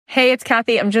Hey, it's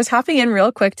Kathy. I'm just hopping in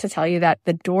real quick to tell you that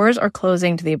the doors are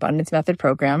closing to the Abundance Method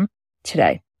program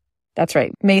today. That's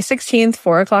right. May 16th,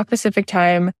 4:00 Pacific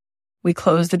time, we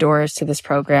close the doors to this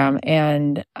program.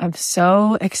 And I'm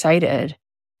so excited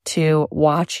to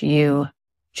watch you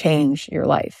change your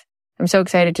life. I'm so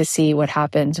excited to see what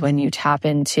happens when you tap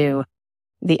into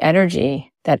the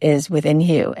energy that is within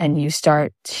you and you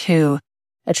start to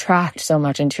attract so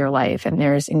much into your life, and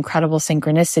there's incredible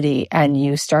synchronicity, and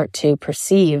you start to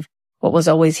perceive what was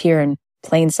always here in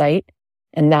plain sight,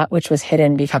 and that which was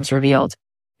hidden becomes revealed.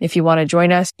 If you want to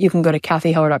join us, you can go to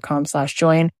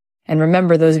kathyheller.com/join. And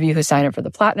remember, those of you who sign up for the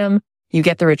Platinum, you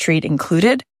get the retreat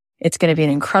included. It's going to be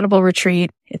an incredible retreat.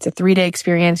 It's a 3-day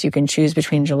experience. You can choose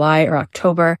between July or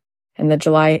October, and the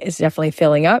July is definitely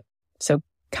filling up. So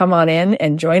come on in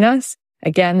and join us.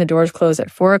 Again, the doors close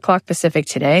at 4:00 Pacific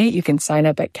today. You can sign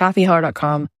up at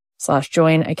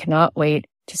kathyheller.com/join. I cannot wait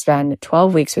to spend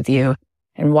 12 weeks with you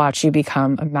and watch you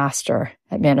become a master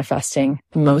at manifesting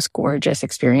the most gorgeous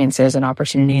experiences and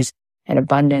opportunities and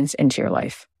abundance into your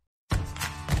life.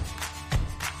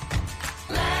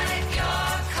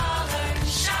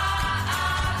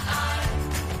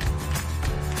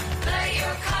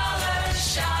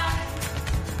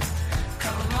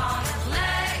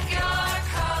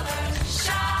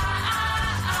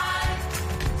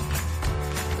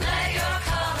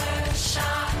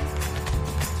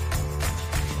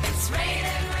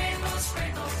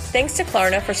 Thanks to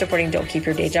Klarna for supporting Don't Keep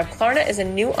Your Day Job. Klarna is a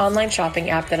new online shopping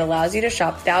app that allows you to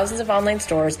shop thousands of online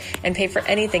stores and pay for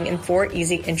anything in 4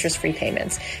 easy interest-free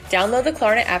payments. Download the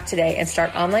Klarna app today and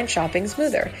start online shopping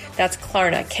smoother. That's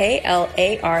Klarna,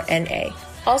 Klarna.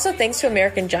 Also, thanks to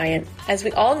American Giant. As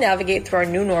we all navigate through our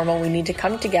new normal, we need to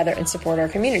come together and support our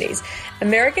communities.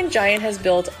 American Giant has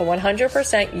built a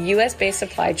 100% U.S.-based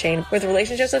supply chain with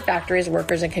relationships with factories,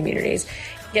 workers, and communities.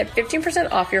 Get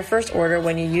 15% off your first order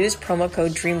when you use promo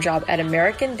code DREAMJOB at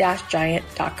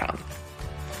american-giant.com.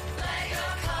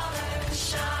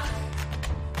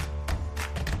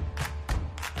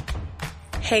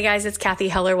 Hey guys, it's Kathy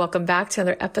Heller. Welcome back to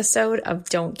another episode of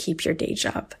Don't Keep Your Day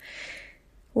Job.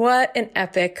 What an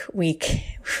epic week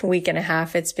and a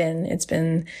half it's been. It's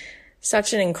been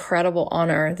such an incredible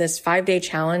honor. This 5-day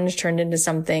challenge turned into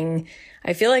something.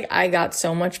 I feel like I got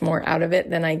so much more out of it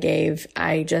than I gave.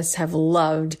 I just have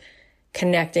loved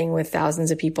connecting with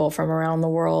thousands of people from around the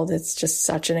world. It's just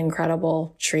such an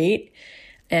incredible treat.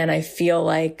 And I feel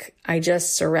like I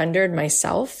just surrendered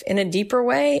myself in a deeper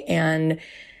way. And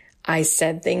I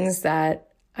said things that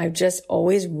I've just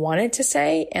always wanted to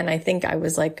say. And I think I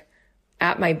was like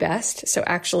at my best. So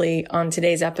actually on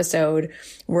today's episode,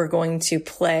 we're going to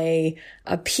play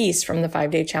a piece from the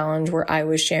 5-day challenge where I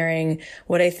was sharing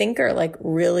what I think are like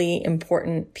really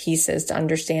important pieces to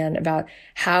understand about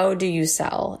how do you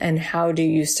sell and how do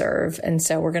you serve. And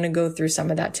so we're going to go through some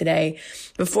of that today.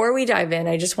 Before we dive in,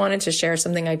 I just wanted to share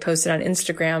something I posted on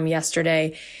Instagram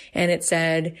yesterday, and it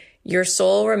said, "Your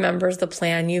soul remembers the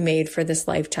plan you made for this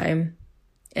lifetime,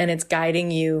 and it's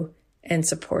guiding you and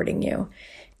supporting you."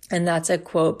 And that's a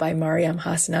quote by Mariam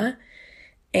Hasna.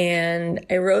 And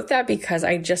I wrote that because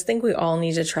I just think we all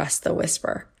need to trust the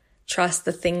whisper, trust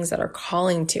the things that are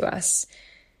calling to us.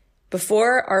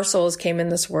 Before our souls came in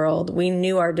this world, we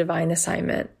knew our divine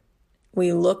assignment.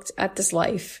 We looked at this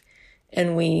life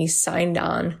and we signed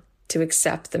on to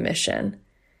accept the mission.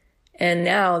 And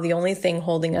now the only thing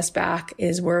holding us back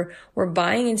is we're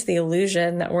buying into the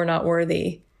illusion that we're not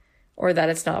worthy or that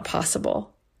it's not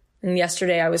possible. And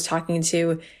yesterday I was talking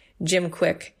to Jim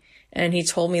Quick, and he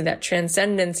told me that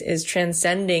transcendence is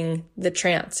transcending the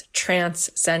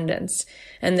transcendence.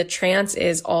 And the trance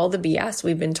is all the BS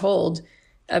we've been told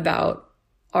about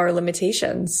our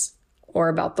limitations or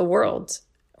about the world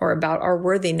or about our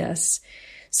worthiness.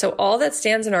 So all that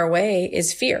stands in our way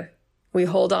is fear. We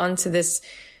hold on to this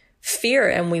fear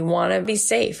and we want to be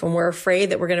safe, and we're afraid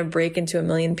that we're going to break into a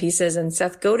million pieces. And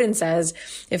Seth Godin says,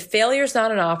 if failure is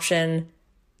not an option,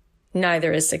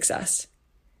 neither is success.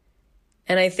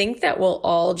 And I think that we'll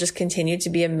all just continue to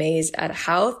be amazed at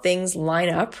how things line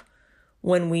up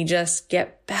when we just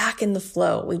get back in the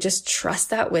flow. We just trust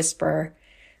that whisper.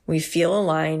 We feel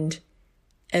aligned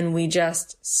and we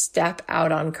just step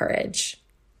out on courage.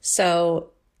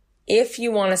 So if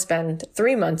you want to spend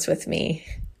 3 months with me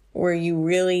where you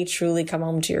really truly come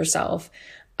home to yourself,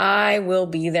 I will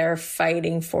be there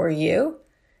fighting for you.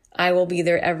 I will be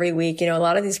there every week. You know, a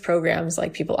lot of these programs,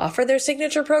 like people offer their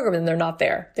signature program and they're not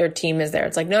there. Their team is there.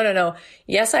 It's like, no.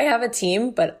 Yes, I have a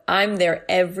team, but I'm there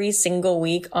every single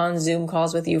week on Zoom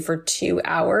calls with you for 2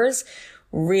 hours,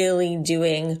 really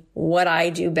doing what I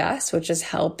do best, which is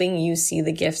helping you see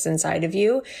the gifts inside of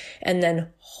you and then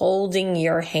holding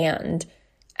your hand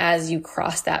as you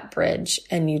cross that bridge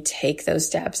and you take those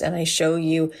steps and I show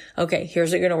you, okay,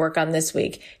 here's what you're going to work on this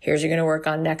week. Here's what you're going to work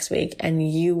on next week.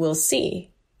 And you will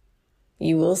see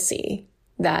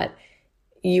that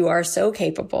you are so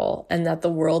capable and that the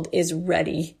world is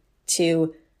ready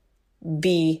to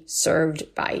be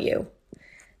served by you.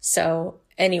 So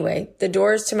anyway, the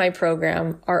doors to my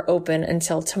program are open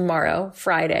until tomorrow,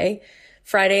 Friday.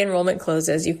 Friday enrollment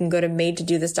closes. You can go to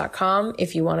madetodothis.com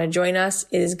if you want to join us.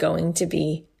 It is going to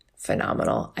be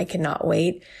phenomenal. I cannot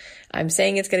wait. I'm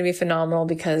saying it's going to be phenomenal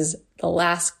because the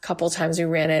last couple times we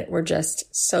ran it were just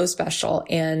so special.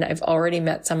 And I've already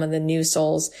met some of the new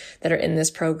souls that are in this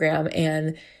program,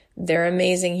 and they're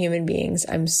amazing human beings.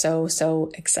 I'm so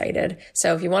excited.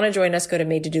 So if you want to join us, go to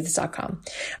madetodothis.com.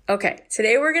 Okay.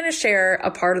 Today we're going to share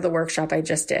a part of the workshop I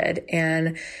just did.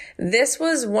 And this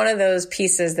was one of those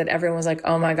pieces that everyone was like,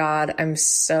 oh my God, I'm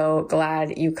so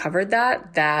glad you covered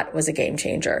that. That was a game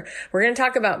changer. We're going to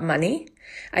talk about money.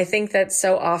 I think that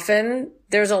so often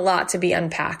there's a lot to be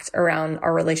unpacked around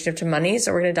our relationship to money.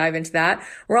 So we're going to dive into that.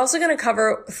 We're also going to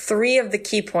cover 3 of the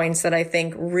key points that I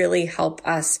think really help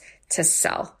us to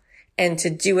sell and to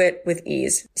do it with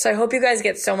ease. So I hope you guys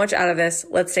get so much out of this.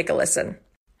 Let's take a listen.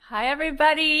 Hi,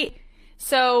 everybody.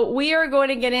 So we are going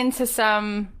to get into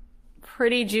some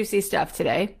pretty juicy stuff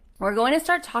today. We're going to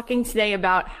start talking today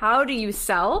about how do you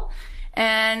sell,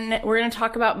 and we're going to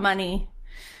talk about money.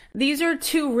 These are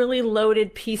 2 really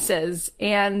loaded pieces,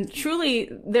 and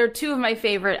truly they're 2 of my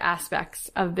favorite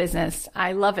aspects of business.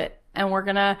 I love it. And we're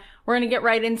going to get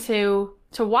right into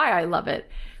why I love it.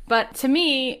 But to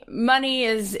me, money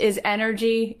is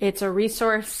energy. It's a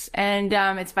resource, and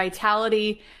it's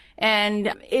vitality,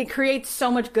 and it creates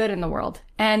so much good in the world.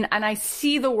 And I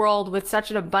see the world with such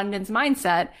an abundance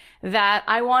mindset that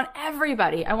I want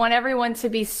everyone to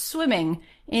be swimming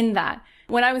in that.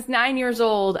 When I was 9 years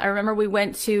old, I remember we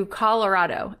went to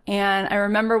Colorado, and I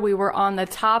remember we were on the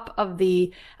top of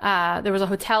there was a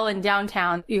hotel in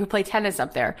downtown. You could play tennis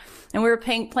up there, and we were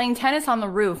playing tennis on the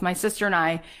roof, my sister and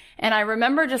I. And I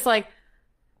remember just like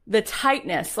the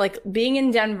tightness, like being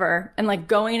in Denver and like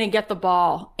going to get the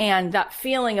ball, and that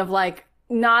feeling of like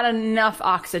not enough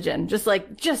oxygen,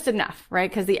 just enough, right?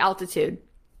 Because the altitude.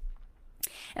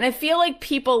 And I feel like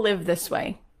people live this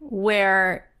way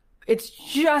where it's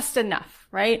just enough,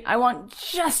 right? I want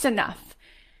just enough.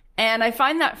 And I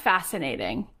find that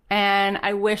fascinating. And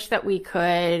I wish that we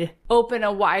could open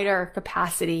a wider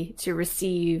capacity to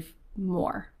receive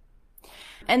more.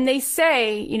 And they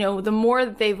say, the more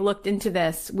that they've looked into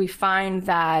this, we find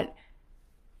that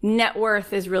net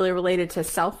worth is really related to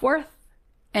self-worth.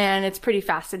 And it's pretty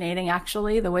fascinating,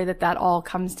 actually, the way that all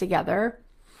comes together.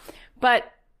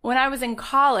 But when I was in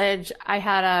college, I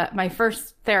had my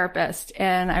first therapist,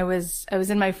 and I was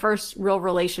in my first real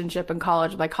relationship in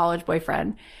college with my college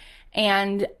boyfriend.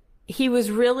 And he was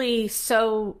really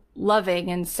so loving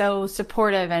and so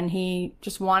supportive, and he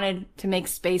just wanted to make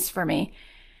space for me.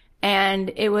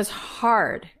 And it was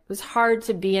hard. It was hard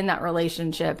to be in that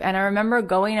relationship. And I remember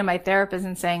going to my therapist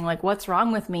and saying, like, what's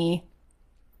wrong with me?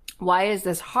 Why is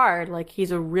this hard? Like,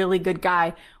 he's a really good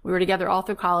guy. We were together all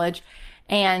through college.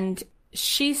 And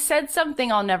she said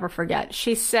something I'll never forget.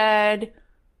 She said,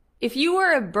 if you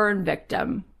were a burn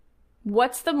victim,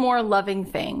 what's the more loving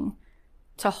thing?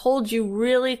 To hold you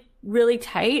really, really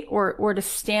tight, or to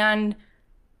stand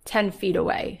 10 feet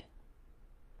away?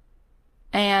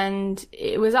 And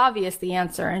it was obvious, the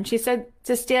answer. And she said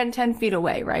to stand 10 feet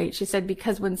away, right? She said,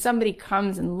 because when somebody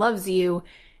comes and loves you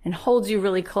and holds you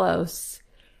really close,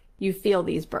 you feel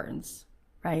these burns,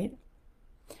 right?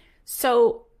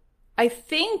 So I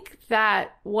think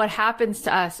that what happens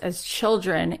to us as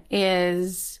children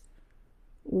is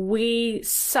we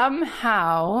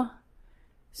somehow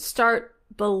start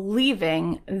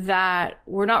believing that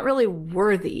we're not really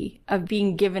worthy of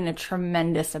being given a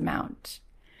tremendous amount.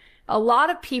 A lot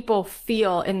of people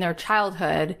feel in their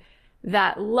childhood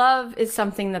that love is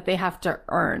something that they have to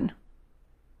earn.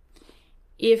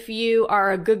 If you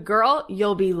are a good girl,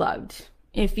 you'll be loved.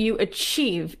 If you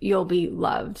achieve, you'll be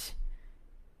loved.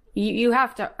 You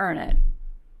have to earn it.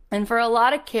 And for a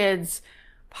lot of kids,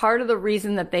 part of the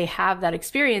reason that they have that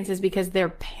experience is because their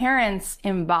parents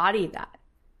embody that,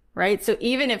 right? So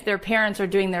even if their parents are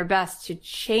doing their best to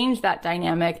change that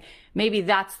dynamic, maybe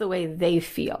that's the way they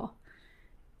feel.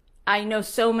 I know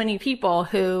so many people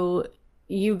who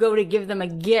you go to give them a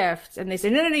gift and they say,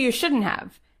 no, you shouldn't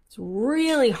have. It's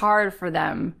really hard for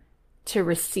them to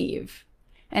receive.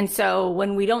 And so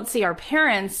when we don't see our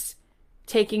parents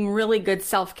taking really good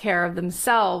self-care of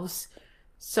themselves,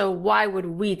 so why would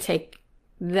we take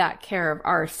that care of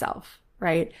ourselves,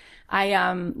 right?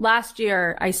 Last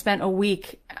year I spent a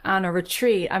week on a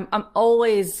retreat. I'm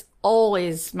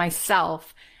always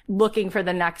myself looking for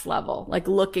the next level, like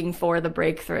looking for the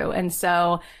breakthrough. And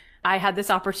so I had this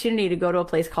opportunity to go to a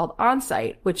place called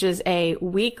Onsite, which is a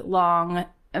week-long,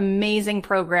 amazing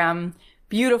program,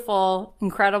 beautiful,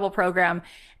 incredible program.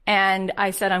 And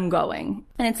I said, I'm going.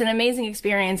 And it's an amazing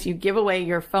experience. You give away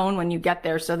your phone when you get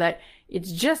there so that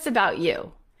it's just about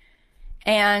you.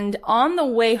 And on the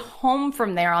way home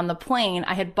from there on the plane,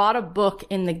 I had bought a book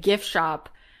in the gift shop.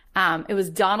 It was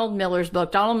Donald Miller's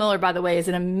book. Donald Miller, by the way, is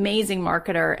an amazing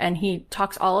marketer, and he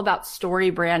talks all about story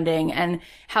branding and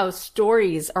how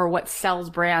stories are what sells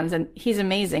brands. And he's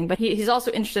amazing, but he's also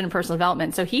interested in personal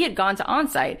development. So he had gone to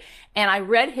Onsite, and I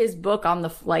read his book on the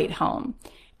flight home.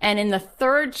 And in the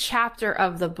third chapter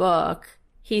of the book,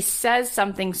 he says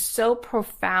something so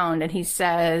profound, and he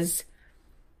says,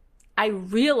 I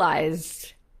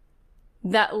realized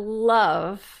that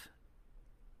love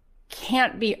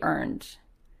can't be earned.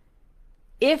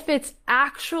 If it's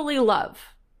actually love,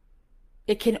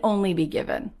 it can only be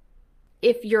given.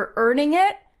 If you're earning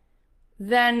it,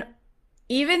 then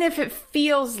even if it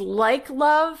feels like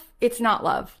love, it's not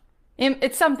love.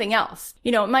 It's something else.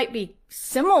 You know, it might be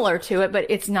similar to it, but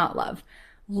it's not love.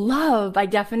 Love, by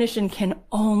definition, can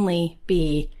only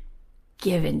be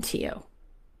given to you.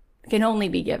 It can only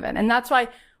be given. And that's why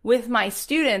with my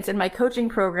students in my coaching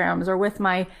programs, or with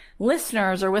my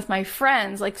listeners, or with my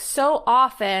friends, like so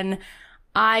often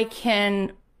I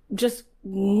can just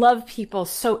love people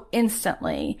so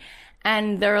instantly.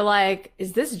 And they're like,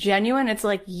 is this genuine? It's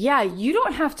like, yeah, you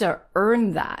don't have to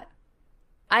earn that.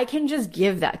 I can just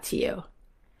give that to you.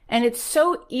 And it's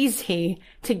so easy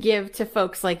to give to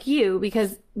folks like you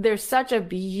because there's such a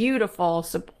beautiful,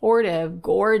 supportive,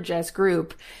 gorgeous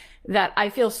group that I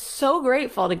feel so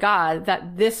grateful to God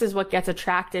that this is what gets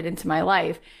attracted into my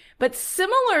life. But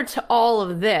similar to all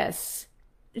of this,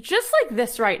 just like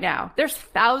this right now, there's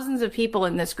thousands of people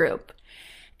in this group.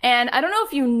 And I don't know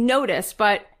if you noticed,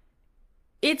 but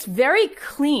it's very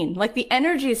clean. Like the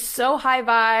energy is so high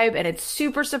vibe and it's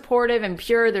super supportive and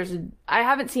pure. I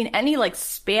haven't seen any like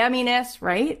spamminess,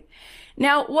 right?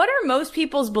 Now, what are most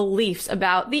people's beliefs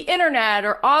about the internet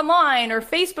or online or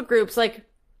Facebook groups? Like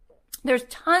there's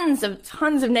tons of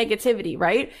negativity,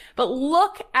 right? But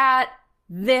look at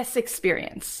this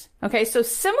experience. Okay. So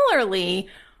similarly,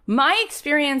 my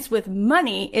experience with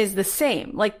money is the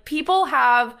same. Like people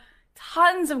have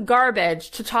tons of garbage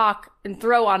to talk and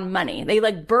throw on money. They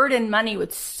like burden money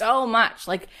with so much.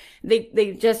 Like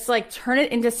they just like turn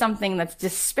it into something that's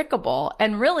despicable.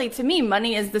 And really to me,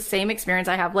 money is the same experience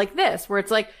I have like this, where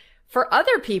it's like for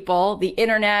other people, the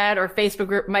internet or Facebook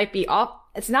group might be off.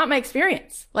 It's not my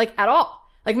experience, like at all.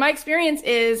 Like my experience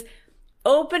is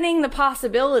opening the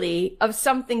possibility of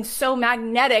something so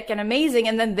magnetic and amazing.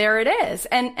 And then there it is.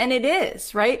 And it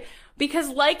is, right? Because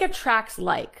like attracts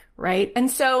like, right? And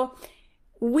so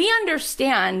we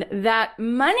understand that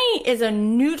money is a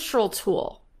neutral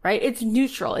tool, right? It's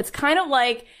neutral. It's kind of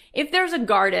like if there's a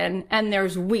garden and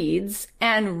there's weeds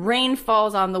and rain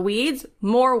falls on the weeds,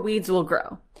 more weeds will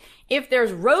grow. If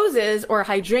there's roses or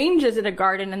hydrangeas in a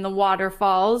garden and the water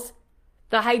falls,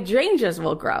 the hydrangeas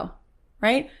will grow,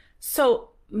 right?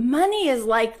 So money is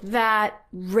like that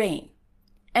rain.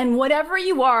 And whatever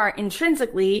you are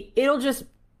intrinsically, it'll just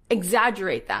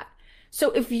exaggerate that.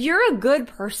 So if you're a good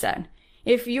person,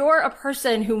 if you're a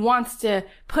person who wants to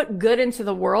put good into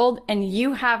the world and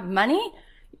you have money,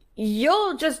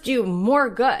 you'll just do more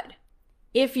good.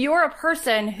 If you're a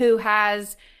person who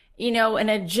has, you know, an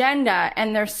agenda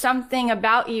and there's something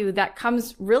about you that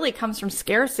comes from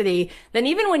scarcity, then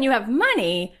even when you have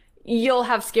money, you'll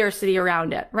have scarcity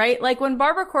around it, right? Like when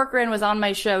Barbara Corcoran was on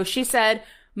my show, she said,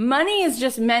 money is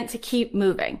just meant to keep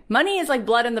moving. Money is like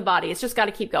blood in the body. It's just got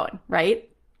to keep going, right?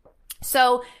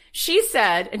 So she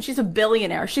said, and she's a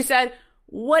billionaire, she said,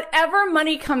 whatever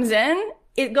money comes in,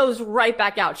 it goes right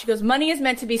back out. She goes, money is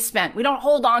meant to be spent. We don't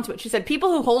hold on to it. She said,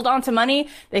 people who hold on to money,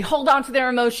 they hold on to their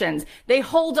emotions. They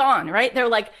hold on, right? They're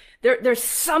like, there's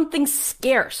something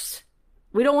scarce.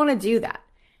 We don't want to do that.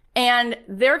 And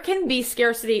there can be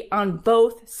scarcity on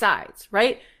both sides,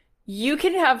 right? You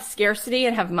can have scarcity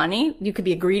and have money. You could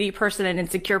be a greedy person, an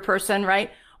insecure person,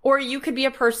 right? Or you could be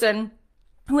a person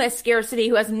who has scarcity,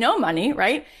 who has no money,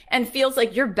 right? And feels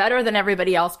like you're better than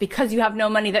everybody else because you have no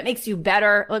money. That makes you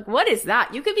better. Like, what is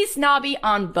that? You could be snobby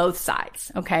on both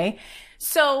sides. Okay.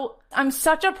 So I'm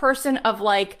such a person of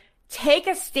like, take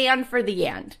a stand for the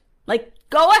end. Like,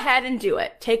 go ahead and do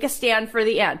it. Take a stand for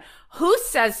the end. Who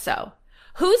says so?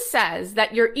 Who says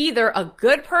that you're either a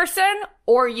good person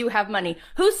or you have money?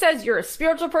 Who says you're a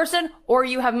spiritual person or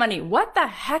you have money? What the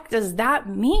heck does that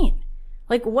mean?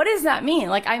 Like, what does that mean?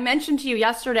 Like, I mentioned to you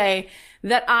yesterday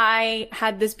that I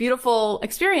had this beautiful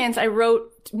experience. I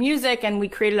wrote music and we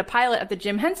created a pilot at the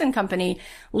Jim Henson Company.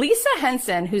 Lisa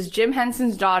Henson, who's Jim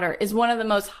Henson's daughter, is one of the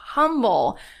most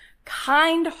humble,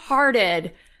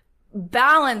 kind-hearted,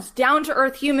 balanced,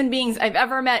 down-to-earth human beings I've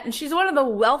ever met. And she's one of the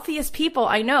wealthiest people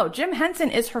I know. Jim Henson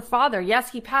is her father.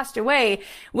 Yes, he passed away,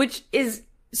 which is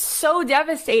so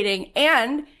devastating.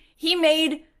 And he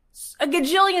made a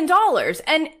gajillion dollars.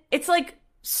 And it's like,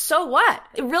 so what?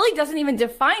 It really doesn't even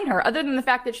define her other than the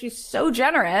fact that she's so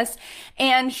generous.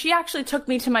 And she actually took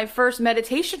me to my first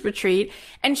meditation retreat.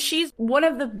 And she's one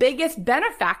of the biggest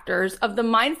benefactors of the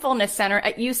Mindfulness Center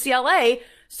at UCLA.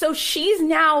 So she's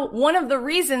now one of the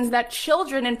reasons that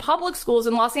children in public schools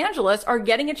in Los Angeles are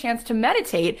getting a chance to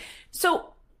meditate.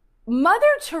 So Mother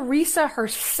Teresa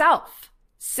herself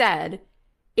said,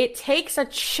 it takes a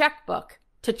checkbook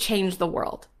to change the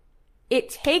world. It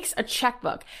takes a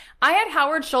checkbook. I had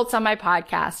Howard Schultz on my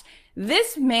podcast.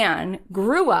 This man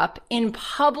grew up in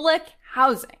public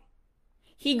housing.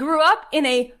 He grew up in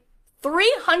a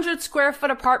 300 square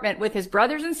foot apartment with his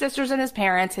brothers and sisters and his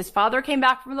parents. His father came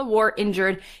back from the war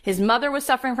injured. His mother was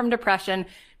suffering from depression.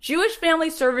 Jewish Family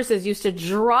Services used to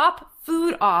drop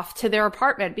food off to their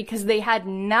apartment because they had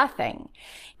nothing.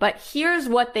 But here's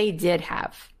what they did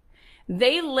have.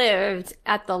 They lived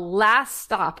at the last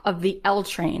stop of the L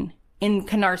train in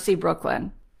Canarsie,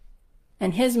 Brooklyn.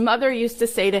 And his mother used to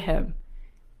say to him,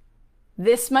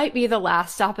 this might be the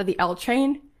last stop of the L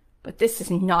train, but this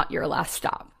is not your last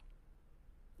stop.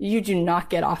 You do not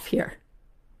get off here.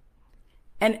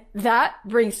 And that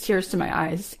brings tears to my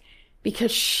eyes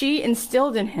because she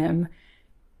instilled in him,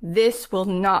 this will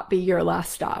not be your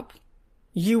last stop.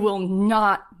 You will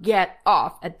not get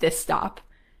off at this stop.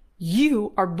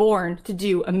 You are born to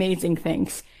do amazing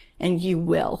things, and you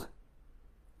will.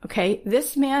 Okay,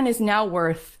 this man is now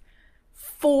worth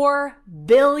 $4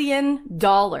 billion.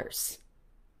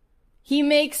 He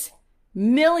makes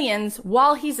millions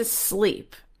while he's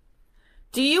asleep.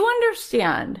 Do you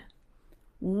understand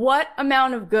what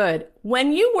amount of good?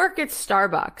 When you work at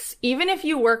Starbucks, even if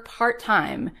you work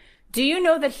part-time, do you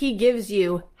know that he gives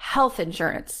you health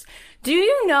insurance? Do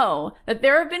you know that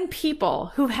there have been people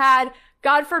who had,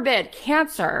 God forbid,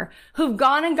 cancer, who've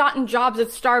gone and gotten jobs at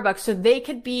Starbucks so they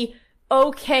could be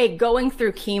okay going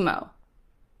through chemo?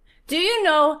 Do you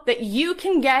know that you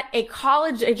can get a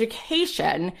college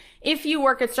education if you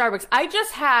work at Starbucks? I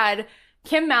just had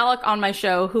Kim Malik on my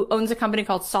show, who owns a company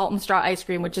called Salt and Straw Ice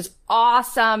Cream, which is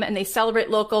awesome, and they celebrate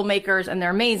local makers, and they're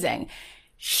amazing.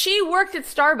 She worked at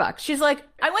Starbucks. She's like,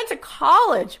 I went to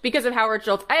college because of Howard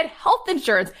Schultz. I had health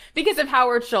insurance because of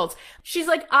Howard Schultz. She's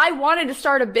like, I wanted to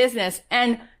start a business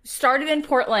and started in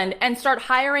Portland and start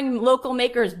hiring local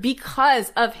makers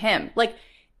because of him. Like,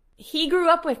 he grew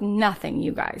up with nothing,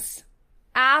 you guys.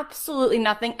 Absolutely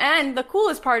nothing. And the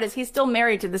coolest part is he's still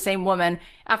married to the same woman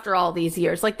after all these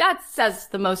years. Like, that says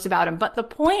the most about him. But the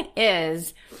point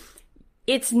is,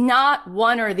 it's not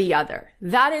one or the other.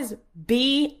 That is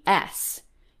BS.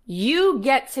 You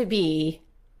get to be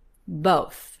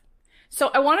both.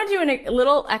 So I want to do a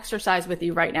little exercise with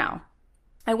you right now.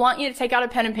 I want you to take out a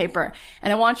pen and paper,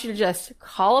 and I want you to just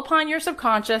call upon your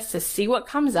subconscious to see what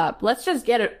comes up. Let's just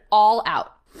get it all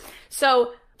out.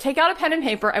 So take out a pen and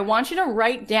paper. I want you to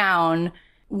write down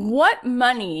what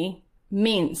money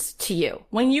means to you.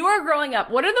 When you are growing up,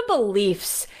 what are the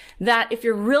beliefs that, if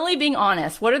you're really being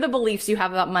honest, what are the beliefs you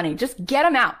have about money? Just get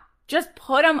them out. Just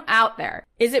put them out there.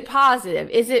 Is it positive?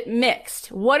 Is it mixed?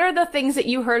 What are the things that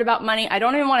you heard about money? I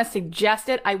don't even want to suggest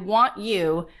it. I want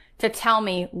you to tell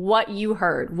me what you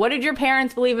heard. What did your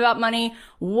parents believe about money?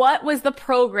 What was the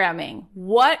programming?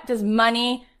 What does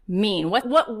money mean?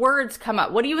 What words come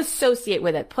up? What do you associate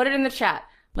with it? Put it in the chat.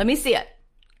 Let me see it.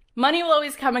 Money will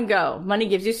always come and go. Money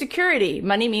gives you security.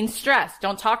 Money means stress.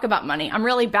 Don't talk about money. I'm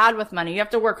really bad with money. You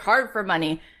have to work hard for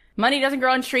money. Money doesn't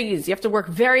grow on trees. You have to work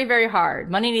very, very hard.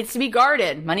 Money needs to be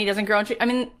guarded. Money doesn't grow on trees. I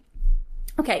mean,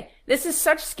 okay, this is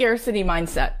such scarcity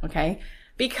mindset, okay?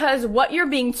 Because what you're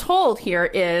being told here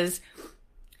is,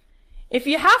 if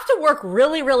you have to work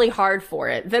really, really hard for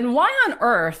it, then why on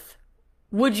earth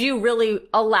would you really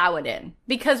allow it in?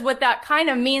 Because what that kind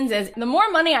of means is, the more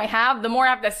money I have, the more I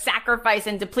have to sacrifice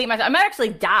and deplete myself. I might actually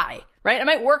die, right? I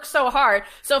might work so hard.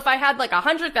 So if I had like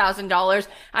 $100,000,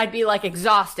 I'd be like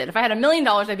exhausted. If I had $1 million,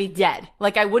 I'd be dead.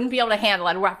 Like, I wouldn't be able to handle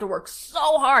it. I'd have to work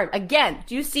so hard. Again,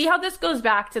 do you see how this goes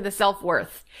back to the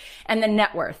self-worth and the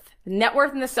net worth? The net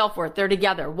worth and the self-worth, they're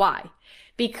together. Why?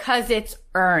 Because it's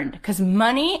earned. Because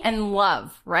money and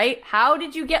love, right? How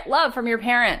did you get love from your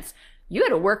parents? You had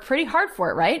to work pretty hard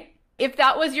for it, right? if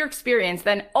that was your experience,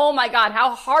 then, oh my God,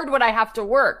 how hard would I have to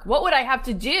work? What would I have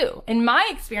to do? In my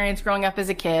experience growing up as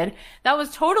a kid, that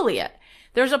was totally it.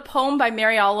 There's a poem by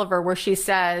Mary Oliver where she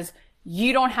says,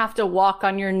 you don't have to walk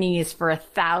on your knees for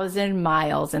 1,000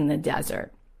 miles in the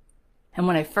desert. And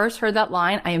when I first heard that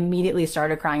line, I immediately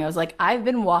started crying. I was like, I've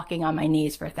been walking on my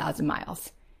knees for 1,000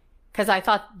 miles. Because I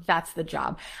thought that's the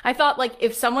job. I thought, like,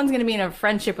 if someone's going to be in a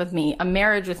friendship with me, a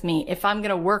marriage with me, if I'm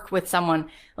going to work with someone,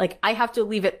 like, I have to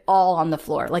leave it all on the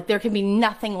floor. Like, there can be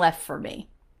nothing left for me.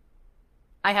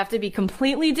 I have to be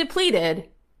completely depleted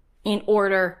in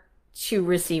order to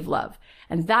receive love.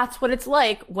 And that's what it's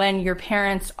like when your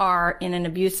parents are in an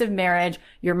abusive marriage,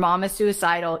 your mom is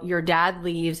suicidal, your dad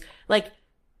leaves. Like,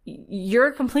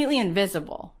 you're completely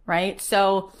invisible, right?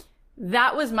 So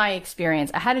that was my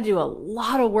experience. I had to do a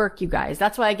lot of work, you guys.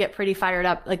 That's why I get pretty fired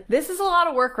up. Like, this is a lot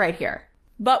of work right here.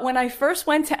 But when I first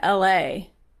went to LA,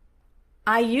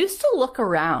 I used to look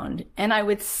around and I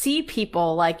would see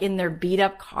people like in their beat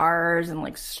up cars and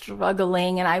like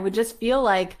struggling. And I would just feel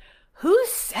like, who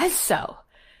says so?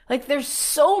 Like, there's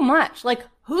so much. Like,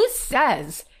 who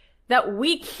says that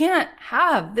we can't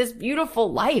have this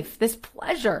beautiful life, this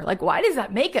pleasure? Like, why does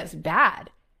that make us bad?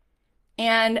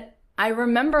 And I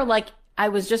remember, like, I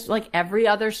was just like every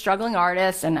other struggling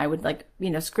artist, and I would, like,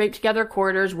 scrape together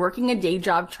quarters, working a day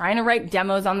job, trying to write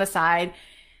demos on the side.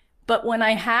 But when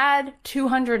I had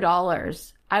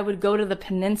 $200, I would go to the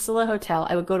Peninsula Hotel.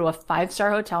 I would go to a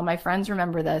 5-star hotel. My friends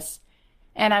remember this.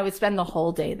 And I would spend the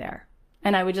whole day there.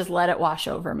 And I would just let it wash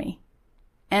over me.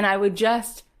 And I would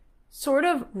just sort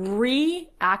of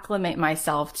reacclimate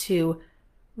myself to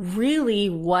really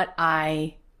what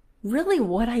I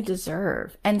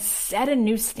deserve, and set a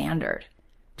new standard.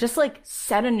 Just like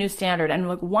set a new standard. And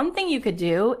like, one thing you could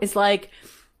do is like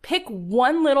pick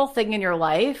one little thing in your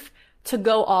life to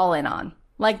go all in on.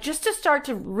 Like, just to start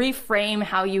to reframe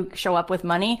how you show up with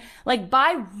money. Like,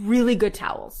 buy really good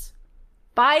towels.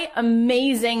 Buy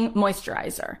amazing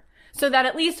moisturizer. So that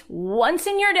at least once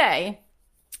in your day,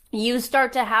 you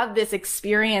start to have this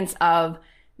experience of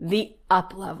the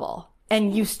up level,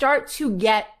 and you start to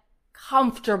get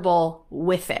comfortable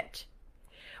with it.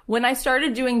 When I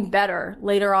started doing better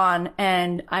later on,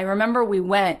 and I remember we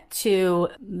went to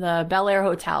the Bel Air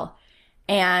Hotel,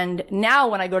 and now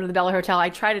when I go to the Bel Air Hotel, I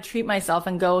try to treat myself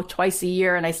and go twice a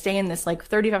year, and I stay in this like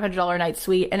 $3,500 a night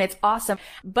suite, and it's awesome.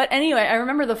 But anyway, I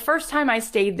remember the first time I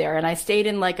stayed there, and I stayed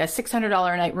in like a $600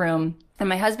 a night room, and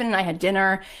my husband and I had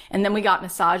dinner, and then we got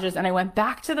massages, and I went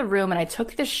back to the room and I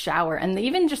took the shower, and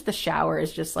even just the shower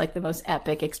is just like the most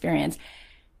epic experience.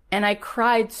 And I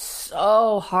cried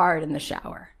so hard in the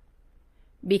shower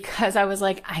because I was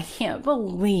like, I can't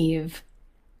believe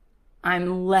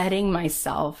I'm letting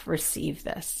myself receive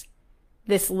this.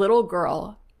 This little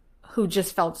girl who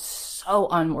just felt so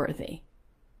unworthy.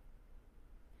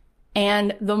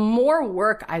 And the more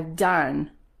work I've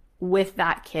done with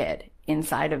that kid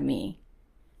inside of me,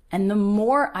 and the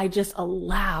more I just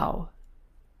allow,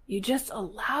 you just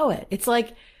allow it. It's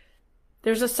like,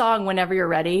 there's a song, Whenever You're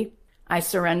Ready, I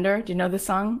Surrender. Do you know this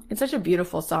song? It's such a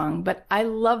beautiful song, but I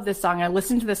love this song. I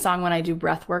listen to this song when I do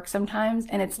breath work sometimes,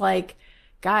 and it's like,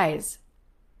 guys,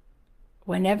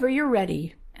 whenever you're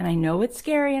ready, and I know it's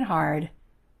scary and hard,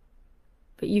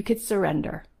 but you could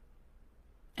surrender,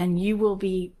 and you will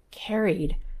be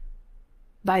carried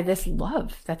by this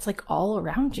love that's like all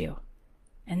around you.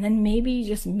 And then maybe,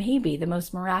 just maybe, the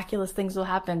most miraculous things will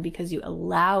happen because you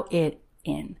allow it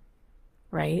in,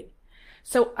 right?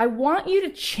 So I want you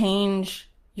to change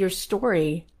your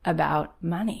story about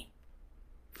money.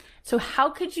 So how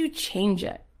could you change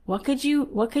it? What could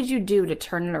you do to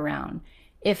turn it around?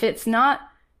 If it's not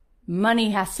money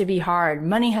has to be hard,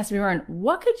 money has to be earned,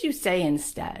 what could you say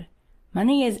instead?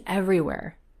 Money is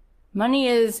everywhere. Money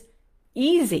is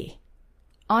easy.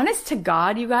 Honest to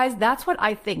God, you guys, that's what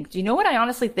I think. Do you know what I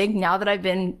honestly think now that I've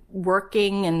been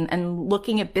working and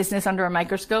looking at business under a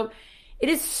microscope? It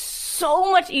is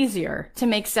so much easier to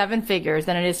make 7 figures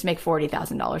than it is to make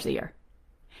 $40,000 a year.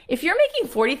 If you're making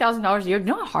 $40,000 a year, you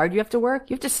know how hard you have to work?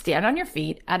 You have to stand on your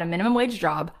feet at a minimum wage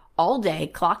job all day,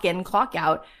 clock in, clock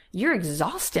out. You're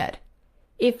exhausted.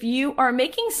 If you are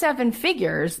making 7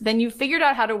 figures, then you figured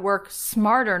out how to work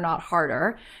smarter, not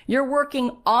harder. You're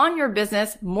working on your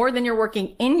business more than you're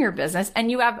working in your business, and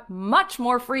you have much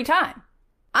more free time.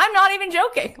 I'm not even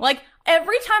joking. Like,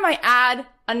 every time I add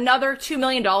another $2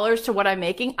 million to what I'm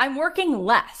making, I'm working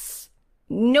less.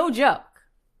 No joke.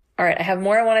 All right, I have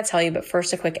more I want to tell you, but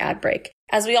first a quick ad break.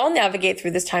 As we all navigate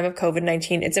through this time of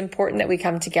COVID-19, it's important that we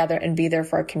come together and be there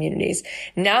for our communities.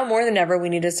 Now more than ever, we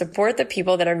need to support the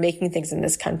people that are making things in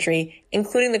this country,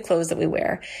 including the clothes that we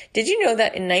wear. Did you know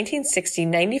that in 1960,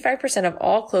 95% of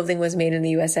all clothing was made in the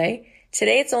USA?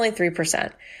 Today, it's only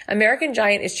 3%. American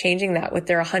Giant is changing that with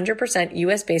their 100%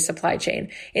 US-based supply chain.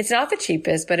 It's not the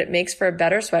cheapest, but it makes for a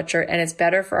better sweatshirt, and it's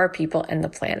better for our people and the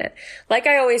planet. Like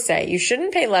I always say, you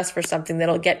shouldn't pay less for something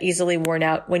that'll get easily worn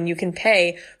out when you can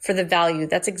pay for the value.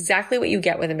 That's exactly what you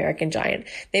get with American Giant.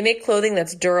 They make clothing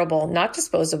that's durable, not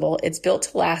disposable. It's built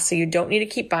to last, so you don't need to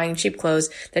keep buying cheap clothes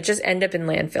that just end up in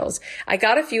landfills. I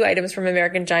got a few items from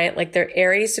American Giant, like their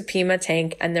Airy Supima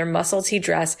tank and their muscle tee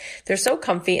dress. They're so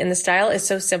comfy, and the style is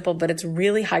so simple, but it's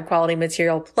really high quality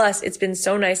material. Plus, it's been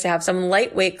so nice to have some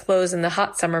lightweight clothes in the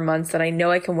hot summer months that I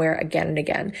know I can wear again and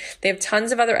again. They have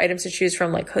tons of other items to choose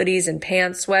from, like hoodies and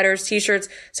pants, sweaters, t-shirts,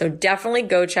 so definitely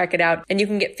go check it out. And you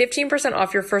can get 15%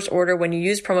 off your first order when you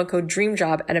use promo code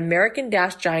DREAMJOB at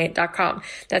american-giant.com.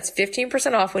 That's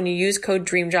 15% off when you use code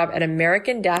DREAMJOB at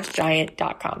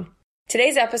american-giant.com.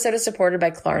 Today's episode is supported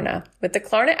by Klarna. With the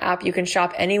Klarna app, you can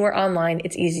shop anywhere online.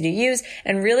 It's easy to use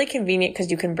and really convenient because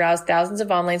you can browse thousands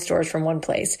of online stores from one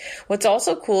place. What's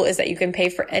also cool is that you can pay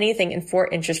for anything in 4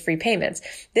 interest-free payments.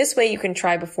 This way you can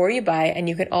try before you buy, and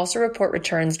you can also report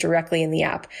returns directly in the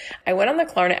app. I went on the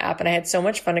Klarna app and I had so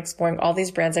much fun exploring all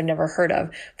these brands I've never heard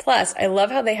of. Plus, I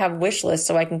love how they have wish lists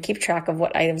so I can keep track of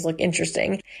what items look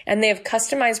interesting. And they have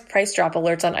customized price drop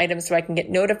alerts on items so I can get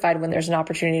notified when there's an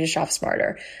opportunity to shop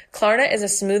smarter. Klarna is a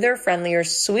smoother, friendlier,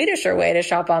 Swedisher way to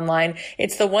shop online.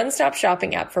 It's the one-stop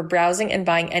shopping app for browsing and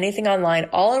buying anything online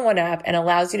all in one app, and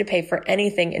allows you to pay for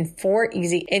anything in 4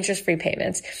 easy interest-free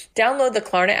payments. Download the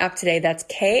Klarna app today. That's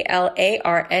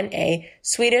Klarna,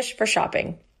 Swedish for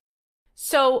shopping.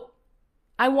 So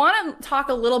I want to talk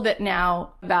a little bit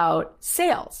now about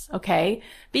sales, okay?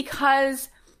 Because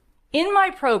in my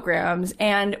programs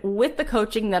and with the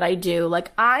coaching that I do,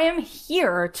 like, I am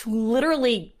here to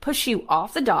literally push you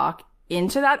off the dock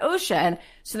into that ocean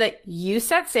so that you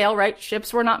set sail, right?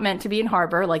 Ships were not meant to be in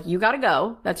harbor. Like, you got to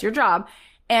go. That's your job.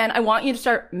 And I want you to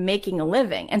start making a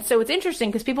living. And so it's interesting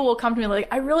because people will come to me like,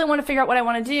 I really want to figure out what I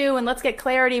want to do, and let's get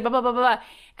clarity, blah, blah, blah, blah, blah.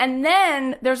 And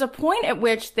then there's a point at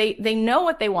which they know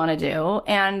what they want to do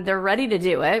and they're ready to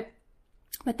do it,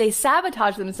 but they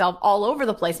sabotage themselves all over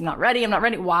the place. I'm not ready.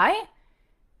 Why?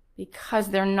 Because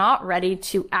they're not ready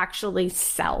to actually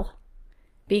sell.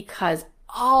 Because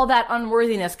all that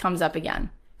unworthiness comes up again.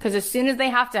 Because as soon as they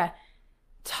have to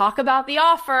talk about the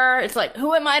offer, it's like,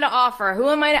 who am I to offer? Who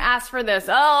am I to ask for this?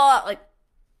 Oh, like,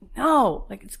 no,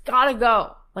 like, it's gotta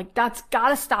go. Like, that's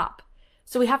gotta stop.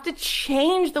 So we have to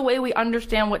change the way we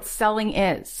understand what selling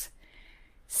is.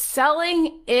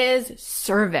 Selling is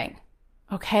serving.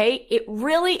 Okay? It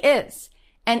really is.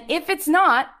 And if it's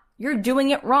not, you're doing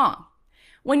it wrong.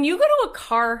 When you go to a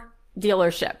car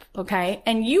dealership, okay,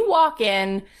 and you walk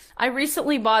in, I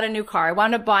recently bought a new car. I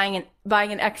wound up buying an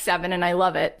X7 and I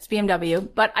love it. It's BMW.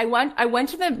 But I went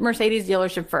to the Mercedes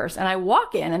dealership first, and I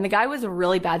walk in, and the guy was a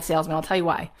really bad salesman. I'll tell you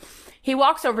why. He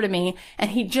walks over to me and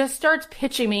he just starts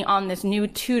pitching me on this new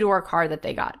 2-door car that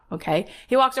they got. Okay.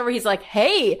 He walks over. He's like,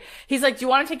 hey, he's like, do you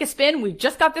want to take a spin? We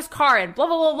just got this car and blah,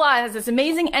 blah, blah, blah. It has this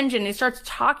amazing engine. And he starts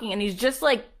talking, and he's just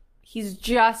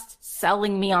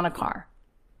selling me on a car.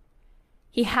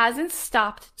 He hasn't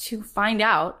stopped to find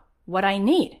out what I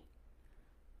need.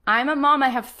 I'm a mom. I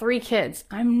have 3 kids.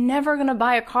 I'm never going to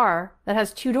buy a car that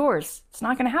has 2 doors. It's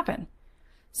not going to happen.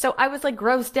 So I was like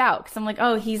grossed out because I'm like,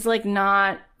 oh, he's like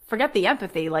not, forget the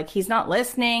empathy. Like, he's not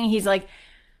listening. He's like,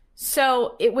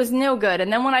 so it was no good.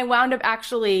 And then when I wound up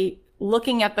actually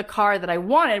looking at the car that I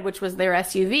wanted, which was their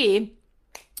SUV,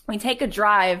 we take a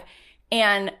drive,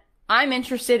 and I'm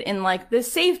interested in like the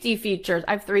safety features.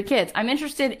 I have 3 kids. I'm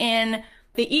interested in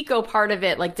the eco part of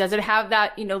it. Like, does it have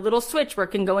that, little switch where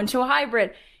it can go into a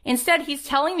hybrid? Instead, he's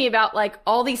telling me about like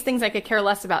all these things I could care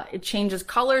less about. It changes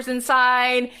colors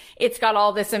inside. It's got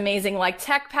all this amazing like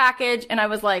tech package. And I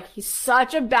was like, he's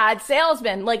such a bad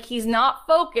salesman. Like, he's not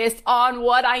focused on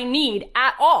what I need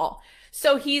at all.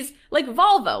 So he's like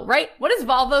Volvo, right? What is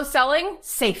Volvo selling?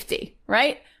 Safety,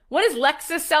 right? What is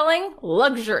Lexus selling?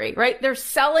 Luxury, right? They're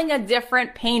selling a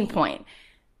different pain point.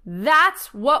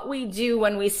 That's what we do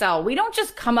when we sell. We don't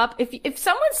just come up. If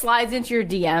someone slides into your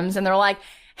DMs and they're like,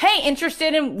 hey,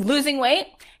 interested in losing weight?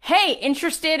 Hey,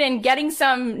 interested in getting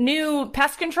some new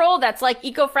pest control that's like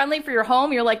eco-friendly for your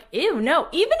home? You're like, ew, no.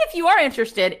 Even if you are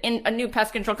interested in a new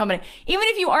pest control company, even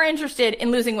if you are interested in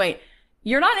losing weight,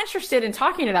 you're not interested in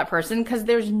talking to that person because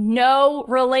there's no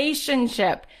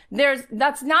relationship.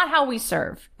 That's not how we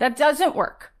serve. That doesn't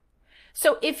work.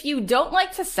 So if you don't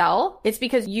like to sell, it's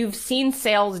because you've seen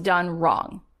sales done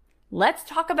wrong. Let's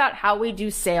talk about how we do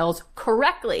sales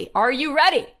correctly. Are you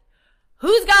ready?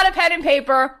 Who's got a pen and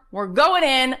paper? We're going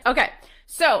in. Okay.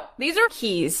 So these are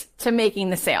keys to making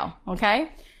the sale.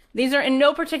 Okay. These are in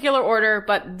no particular order,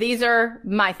 but these are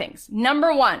my things.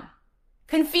 Number one,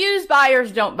 confused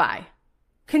buyers don't buy.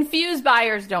 Confused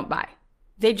buyers don't buy.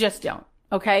 They just don't.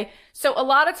 Okay. So a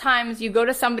lot of times you go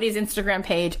to somebody's Instagram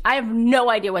page. I have no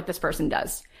idea what this person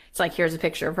does. It's like, here's a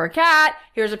picture of her cat.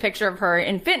 Here's a picture of her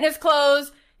in fitness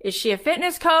clothes. Is she a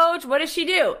fitness coach? What does she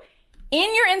do?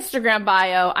 In your Instagram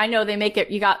bio, I know they make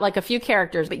it, you got like a few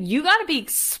characters, but you got to be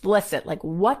explicit. Like,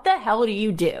 what the hell do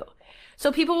you do?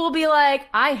 So people will be like,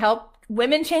 I help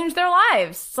women change their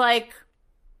lives. It's like,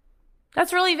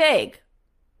 that's really vague.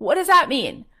 What does that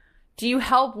mean? Do you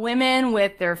help women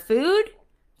with their food?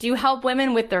 Do you help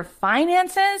women with their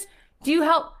finances?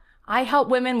 I help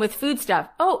women with food stuff.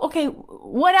 Oh, okay.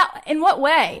 What else? In what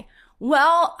way?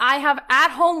 Well, I have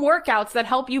at-home workouts that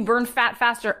help you burn fat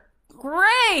faster.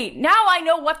 Great. Now I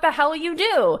know what the hell you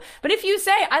do. But if you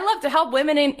say, I love to help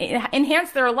women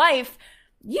enhance their life,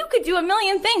 you could do a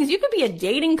million things. You could be a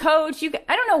dating coach.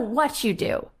 I don't know what you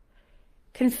do.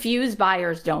 Confused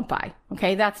buyers don't buy.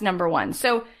 Okay. That's number one.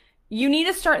 So you need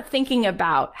to start thinking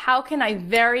about, how can I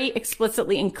very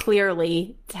explicitly and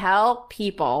clearly tell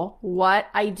people what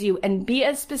I do and be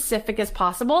as specific as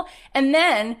possible. And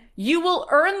then you will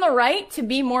earn the right to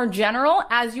be more general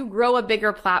as you grow a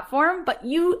bigger platform. But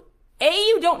you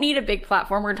don't need a big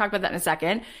platform. We're going to talk about that in a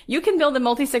second. You can build a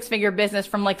multi-six-figure business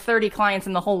from like 30 clients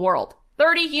in the whole world,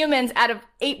 30 humans out of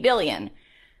 8 billion.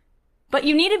 But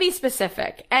you need to be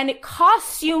specific, and it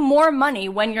costs you more money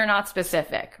when you're not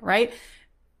specific, right?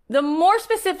 The more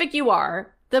specific you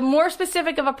are, the more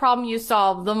specific of a problem you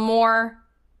solve, the more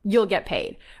you'll get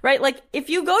paid, right? Like if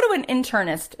you go to an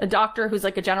internist, a doctor who's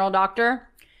like a general doctor,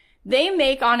 they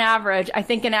make on average, I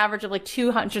think an average of like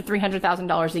 $200,000,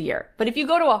 $300,000 a year. But if you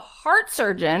go to a heart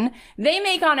surgeon, they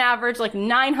make on average like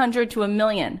 $900,000 to $1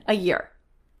 million a year,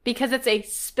 because it's a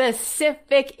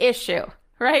specific issue,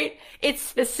 right? It's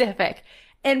specific.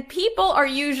 And people are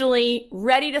usually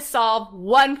ready to solve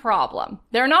one problem.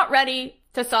 They're not ready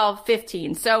to solve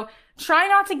 15. So try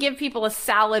not to give people a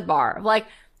salad bar. Like,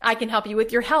 I can help you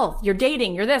with your health, your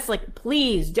dating, your this. Like,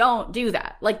 please don't do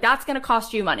that. Like, that's going to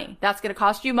cost you money. That's going to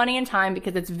cost you money and time,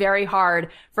 because it's very hard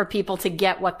for people to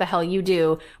get what the hell you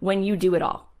do when you do it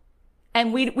all.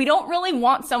 And we don't really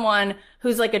want someone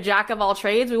who's like a jack of all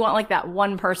trades. We want like that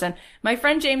one person. My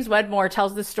friend James Wedmore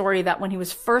tells the story that when he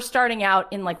was first starting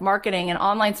out in like marketing and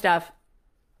online stuff,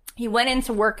 he went in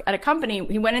to work at a company.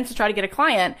 He went in to try to get a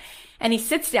client, and he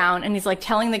sits down and he's like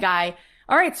telling the guy,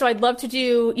 all right, so I'd love to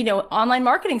do, online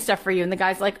marketing stuff for you. And the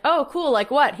guy's like, oh, cool.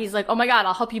 Like what? He's like, oh my God,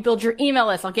 I'll help you build your email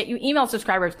list. I'll get you email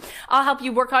subscribers. I'll help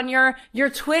you work on your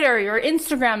Twitter, your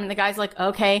Instagram. And the guy's like,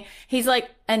 okay. He's like,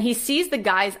 and he sees the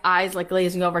guy's eyes like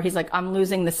glazing over. He's like, I'm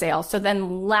losing the sale. So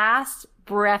then last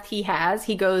breath he has,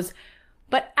 he goes,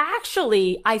 but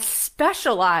actually I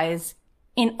specialize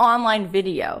in online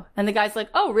video. And the guy's like,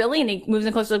 oh, really? And he moves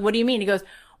in closer, like, what do you mean? He goes,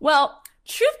 well,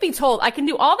 truth be told, I can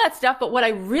do all that stuff, but what I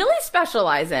really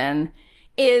specialize in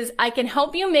is I can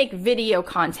help you make video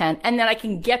content, and then I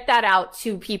can get that out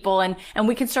to people, and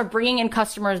we can start bringing in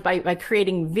customers by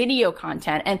creating video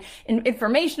content and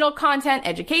informational content,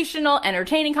 educational,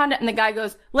 entertaining content. And the guy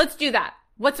goes, let's do that.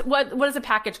 What does a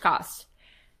package cost?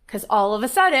 Because all of a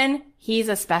sudden, he's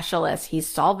a specialist. He's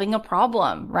solving a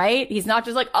problem, right? He's not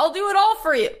just like, I'll do it all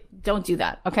for you. Don't do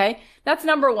that, okay? That's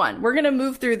number one. We're going to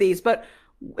move through these, but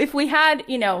if we had,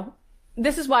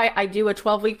 this is why I do a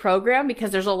 12-week program,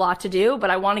 because there's a lot to do, but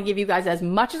I want to give you guys as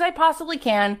much as I possibly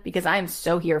can, because I am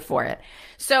so here for it.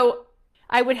 So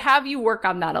I would have you work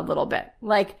on that a little bit.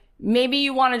 Like, maybe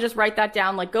you want to just write that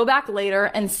down, like go back later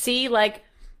and see like,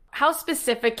 how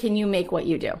specific can you make what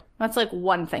you do? That's like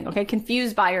one thing. Okay.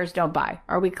 Confused buyers don't buy.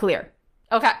 Are we clear?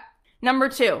 Okay. Number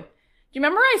 2, do you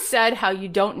remember I said how you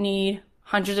don't need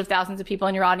hundreds of thousands of people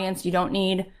in your audience? You don't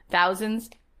need thousands.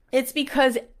 It's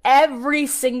because every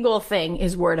single thing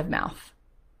is word of mouth.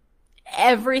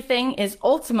 Everything is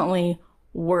ultimately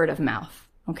word of mouth.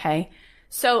 Okay.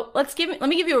 So let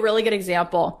me give you a really good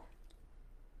example.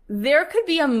 There could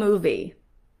be a movie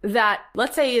that,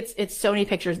 let's say it's Sony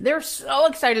Pictures. They're so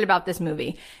excited about this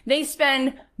movie. They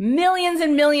spend millions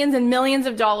and millions and millions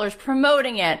of dollars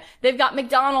promoting it. They've got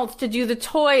McDonald's to do the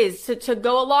toys to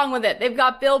go along with it. They've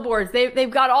got billboards.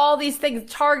 They've got all these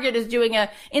things. Target is doing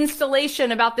a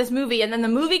installation about this movie. And then the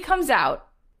movie comes out.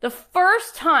 The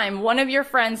first time one of your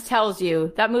friends tells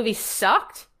you that movie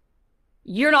sucked,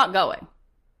 you're not going.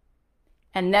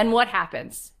 And then what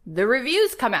happens? The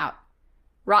reviews come out.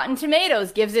 Rotten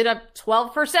Tomatoes gives it a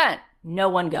 12%. No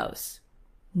one goes.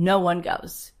 No one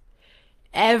goes.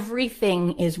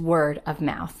 Everything is word of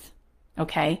mouth.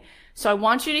 Okay? So I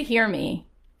want you to hear me.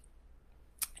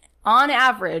 On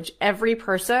average, every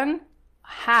person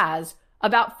has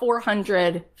about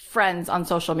 400 friends on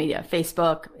social media,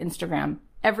 Facebook, Instagram,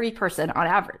 every person on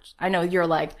average. I know you're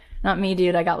like, not me,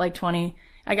 dude. I got like 20.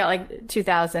 I got like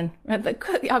 2,000.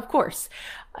 Of course.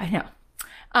 I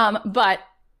know. But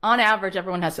on average,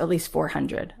 everyone has at least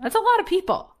 400. That's a lot of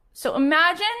people. So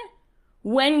imagine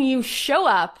when you show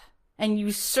up and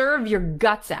you serve your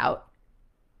guts out.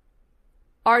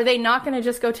 Are they not going to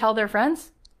just go tell their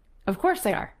friends? Of course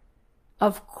they are.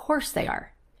 Of course they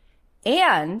are.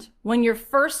 And when you're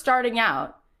first starting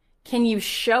out, can you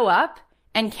show up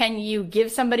and can you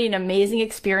give somebody an amazing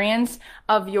experience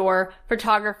of your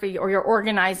photography or your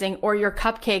organizing or your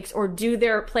cupcakes or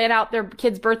plan out their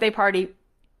kid's birthday party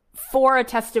for a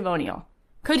testimonial?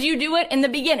 Could you do it in the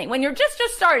beginning when you're just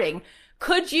starting?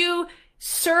 Could you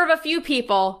serve a few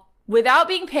people without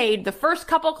being paid, the first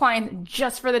couple clients,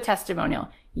 just for the testimonial?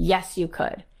 Yes, you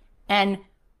could. And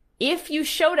if you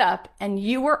showed up and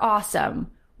you were awesome,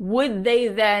 would they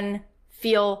then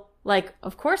feel like,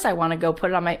 of course I want to go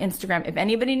put it on my Instagram. If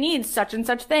anybody needs such and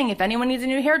such thing, if anyone needs a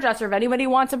new hairdresser, if anybody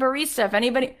wants a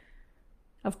barista,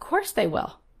 of course they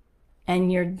will.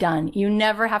 And you're done. You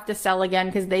never have to sell again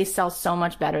because they sell so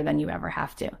much better than you ever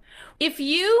have to. If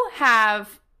you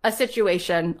have a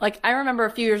situation, like I remember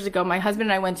a few years ago, my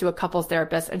husband and I went to a couples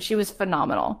therapist and she was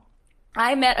phenomenal.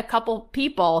 I met a couple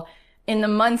people in the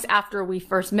months after we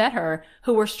first met her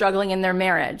who were struggling in their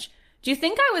marriage. Do you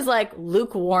think I was like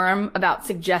lukewarm about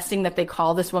suggesting that they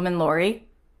call this woman Lori?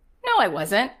 No, I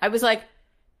wasn't. I was like,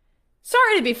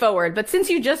 sorry to be forward, but since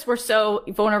you just were so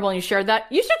vulnerable and you shared that,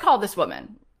 you should call this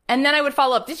woman. And then I would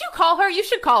follow up. Did you call her? You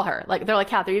should call her. Like, they're like,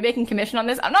 Kath, are you making commission on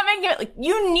this? I'm not making it. Like,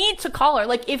 you need to call her.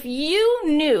 Like, if you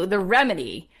knew the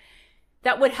remedy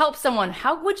that would help someone,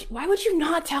 why would you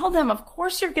not tell them? Of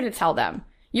course you're going to tell them.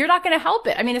 You're not going to help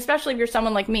it. I mean, especially if you're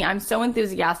someone like me. I'm so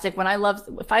enthusiastic when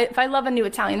if I love a new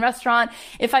Italian restaurant,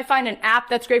 if I find an app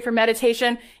that's great for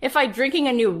meditation, if I'm drinking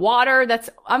a new water,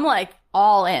 I'm like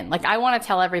all in. Like, I want to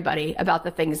tell everybody about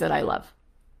the things that I love.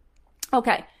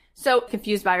 Okay. So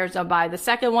confused buyers don't buy. The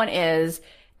second one is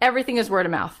everything is word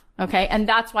of mouth. Okay. And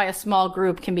that's why a small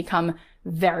group can become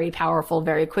very powerful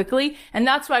very quickly. And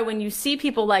that's why when you see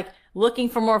people like looking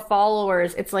for more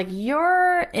followers, it's like,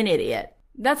 you're an idiot.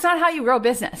 That's not how you grow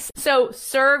business. So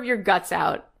serve your guts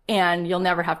out and you'll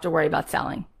never have to worry about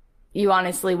selling. You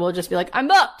honestly will just be like, I'm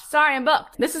booked. Sorry, I'm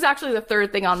booked. This is actually the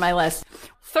third thing on my list.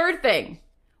 Third thing,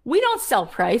 we don't sell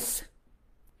price.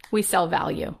 We sell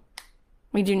value.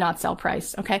 We do not sell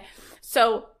price. Okay.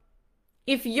 So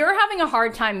if you're having a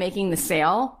hard time making the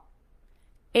sale,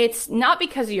 it's not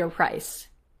because of your price.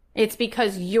 It's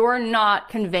because you're not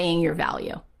conveying your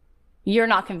value. You're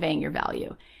not conveying your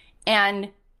value. And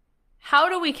how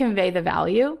do we convey the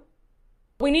value?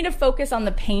 We need to focus on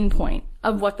the pain point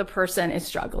of what the person is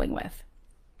struggling with.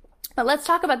 But let's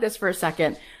talk about this for a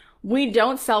second. We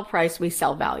don't sell price, we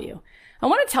sell value. I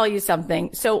want to tell you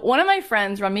something. So one of my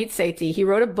friends, Ramit Sethi, he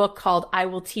wrote a book called I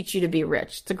Will Teach You to Be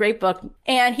Rich. It's a great book.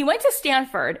 And he went to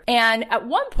Stanford. And at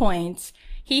one point,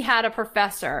 he had a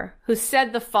professor who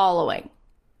said the following: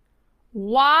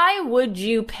 why would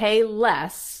you pay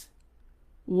less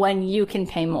when you can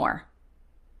pay more?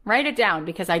 Write it down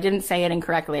because I didn't say it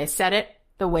incorrectly. I said it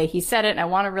the way he said it, and I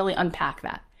want to really unpack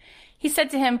that. He said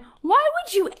to him, why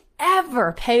would you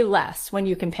ever pay less when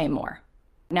you can pay more?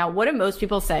 Now, what do most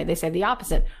people say? They say the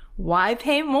opposite. Why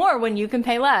pay more when you can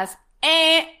pay less?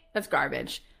 That's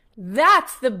garbage.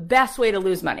 That's the best way to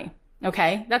lose money.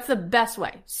 Okay? That's the best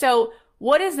way. So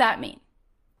what does that mean?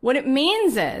 What it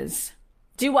means is,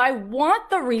 do I want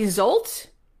the result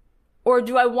or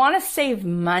do I want to save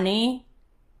money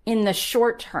in the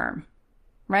short term?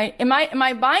 Right? Am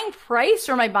I buying price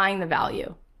or am I buying the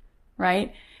value?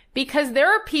 Right? Because there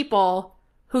are people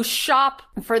who shop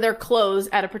for their clothes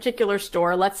at a particular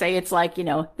store. Let's say it's like,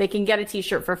 they can get a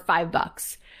t-shirt for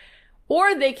 $5.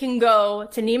 Or they can go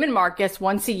to Neiman Marcus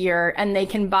once a year and they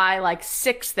can buy like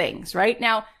 6 things, right?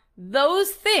 Now, those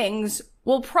things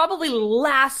will probably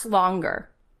last longer,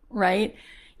 right?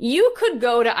 You could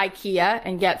go to IKEA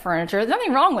and get furniture. There's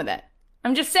nothing wrong with it.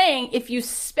 I'm just saying, if you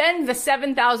spend the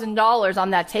 $7,000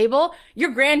 on that table,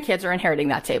 your grandkids are inheriting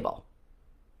that table,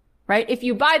 right? If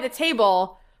you buy the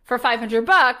table for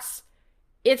 $500,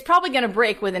 it's probably going to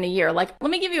break within a year. Like, let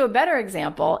me give you a better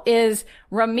example is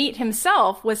Ramit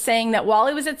himself was saying that while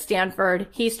he was at Stanford,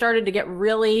 he started to get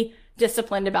really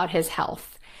disciplined about his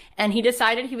health. And he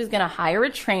decided he was going to hire a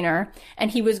trainer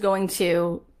and he was going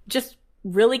to just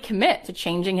really commit to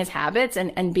changing his habits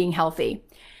and being healthy.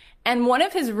 And one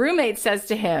of his roommates says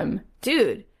to him,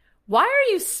 dude, why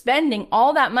are you spending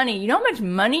all that money? You know how much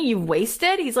money you've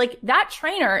wasted? He's like, that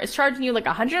trainer is charging you like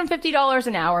 $150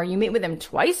 an hour. You meet with him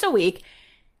twice a week.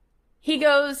 He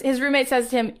goes, his roommate says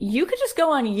to him, you could just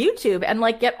go on YouTube and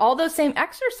like get all those same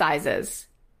exercises.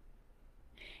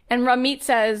 And Ramit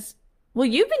says, well,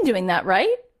 you've been doing that,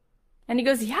 right? And he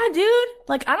goes, yeah, dude,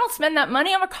 like I don't spend that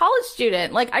money. I'm a college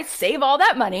student. Like I save all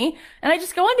that money and I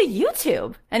just go onto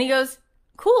YouTube. And he goes,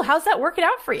 cool. How's that working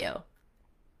out for you?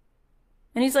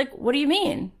 And he's like, what do you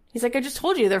mean? He's like, I just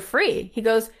told you they're free. He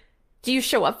goes, do you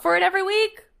show up for it every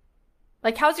week?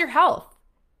 Like, how's your health?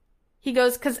 He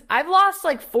goes, cause I've lost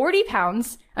like 40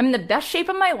 pounds. I'm in the best shape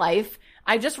of my life.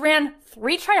 I just ran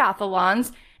 3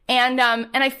 triathlons and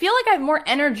I feel like I have more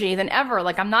energy than ever.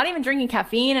 Like I'm not even drinking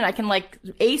caffeine and I can like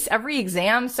ace every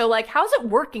exam. So like, how's it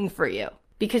working for you?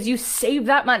 Because you saved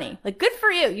that money. Like good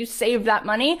for you. You saved that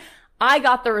money. I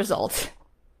got the result.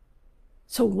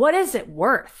 So what is it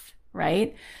worth?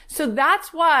 Right? So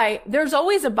that's why there's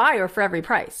always a buyer for every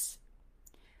price.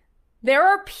 There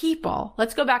are people,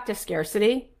 let's go back to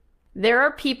scarcity. There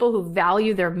are people who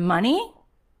value their money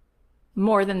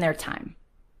more than their time.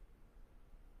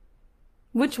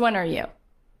 Which one are you?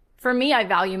 For me, I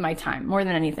value my time more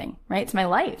than anything, right? It's my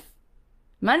life.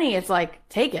 Money is like,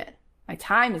 take it. My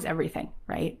time is everything,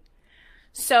 right?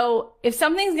 So if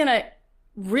something's going to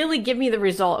really give me the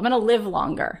result, I'm going to live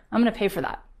longer. I'm going to pay for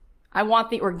that. I want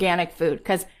the organic food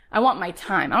because I want my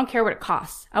time. I don't care what it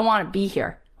costs. I want to be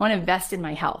here. I want to invest in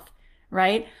my health,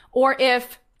 right? Or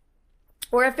if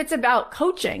it's about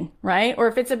coaching, right? Or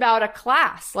if it's about a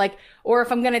class, like, or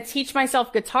if I'm going to teach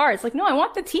myself guitar, it's like, no, I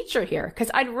want the teacher here because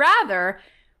I'd rather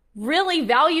really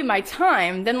value my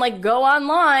time than like go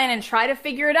online and try to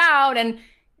figure it out. And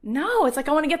no, it's like,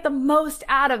 I want to get the most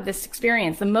out of this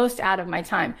experience, the most out of my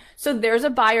time. So there's a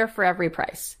buyer for every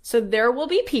price. So there will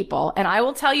be people, and I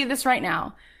will tell you this right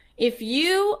now, if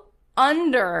you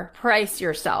underprice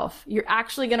yourself, you're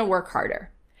actually going to work harder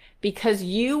because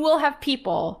you will have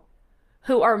people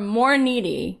who are more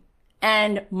needy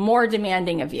and more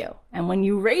demanding of you. And when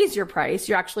you raise your price,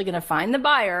 you're actually going to find the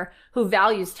buyer who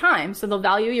values time. So they'll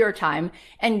value your time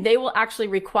and they will actually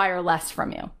require less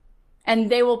from you.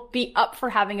 And they will be up for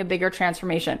having a bigger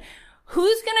transformation.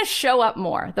 Who's going to show up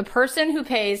more? The person who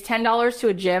pays $10 to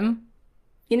a gym,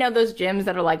 you know, those gyms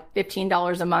that are like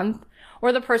 $15 a month,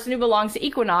 or the person who belongs to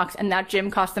Equinox and that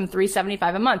gym costs them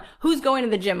 $375 a month. Who's going to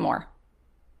the gym more?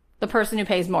 The person who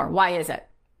pays more. Why is it?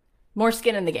 More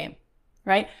skin in the game,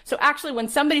 right? So actually when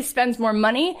somebody spends more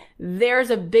money,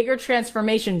 there's a bigger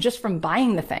transformation just from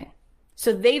buying the thing.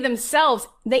 So they themselves,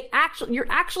 you're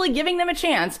actually giving them a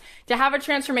chance to have a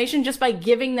transformation just by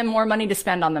giving them more money to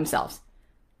spend on themselves.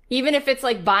 Even if it's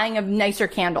like buying a nicer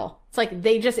candle. It's like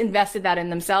they just invested that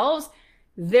in themselves.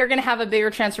 They're going to have a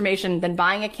bigger transformation than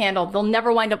buying a candle. They'll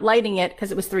never wind up lighting it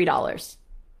because it was $3.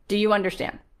 Do you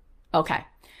understand? Okay.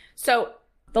 So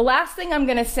the last thing I'm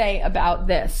going to say about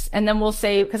this, and then we'll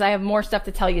say, because I have more stuff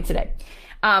to tell you today.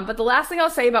 But the last thing I'll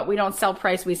say about we don't sell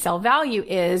price, we sell value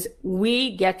is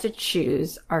we get to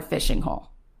choose our fishing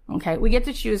hole. Okay. We get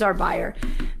to choose our buyer.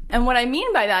 And what I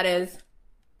mean by that is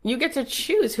you get to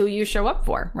choose who you show up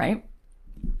for, right?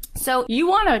 So you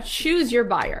want to choose your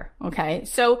buyer. Okay.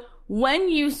 So when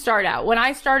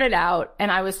I started out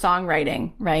and I was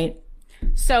songwriting, right?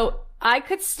 So I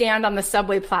could stand on the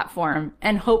subway platform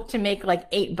and hope to make like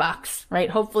 $8,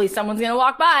 right? Hopefully someone's going to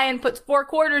walk by and put 4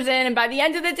 quarters in. And by the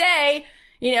end of the day,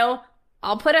 you know,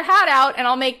 I'll put a hat out and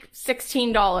I'll make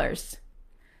 $16.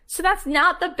 So that's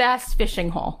not the best fishing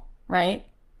hole, right?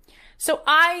 So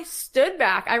I stood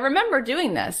back. I remember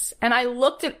doing this and I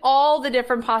looked at all the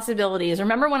different possibilities.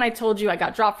 Remember when I told you I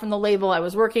got dropped from the label? I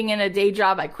was working in a day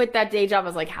job. I quit that day job. I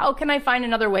was like, how can I find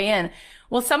another way in?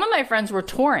 Well, some of my friends were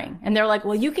touring and they're like,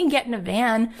 well, you can get in a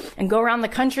van and go around the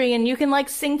country and you can like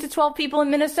sing to 12 people in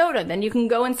Minnesota. Then you can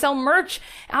go and sell merch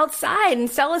outside and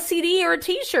sell a CD or a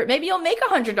t-shirt. Maybe you'll make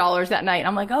 $100 that night.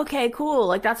 I'm like, okay, cool.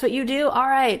 Like that's what you do. All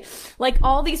right. Like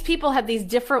all these people have these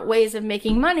different ways of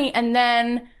making money. And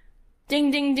then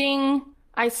ding, ding, ding.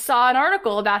 I saw an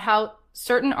article about how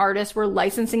certain artists were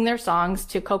licensing their songs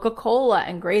to Coca-Cola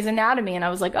and Grey's Anatomy. And I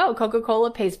was like, oh,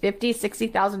 Coca-Cola pays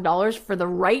 $50,000, $60,000 for the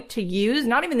right to use,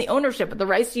 not even the ownership, but the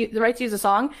right to use a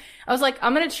song. I was like,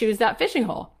 I'm going to choose that fishing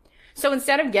hole. So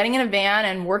instead of getting in a van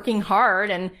and working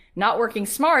hard and not working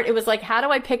smart, it was like, how do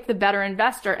I pick the better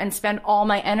investor and spend all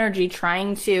my energy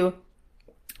trying to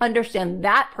understand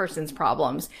that person's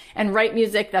problems and write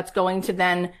music that's going to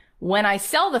then when I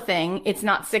sell the thing, it's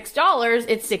not $6,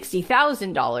 it's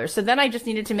 $60,000. So then I just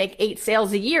needed to make 8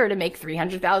 sales a year to make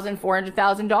 $300,000,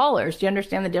 $400,000. Do you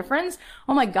understand the difference?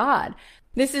 Oh my God.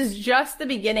 This is just the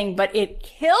beginning, but it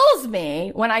kills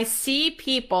me when I see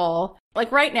people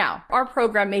like right now, our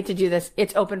program Made to Do This,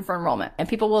 it's open for enrollment. And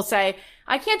people will say,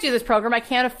 I can't do this program. I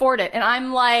can't afford it. And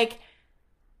I'm like,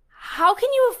 how can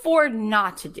you afford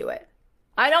not to do it?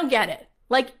 I don't get it.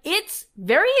 Like, it's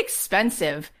very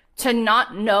expensive to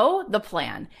not know the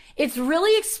plan. It's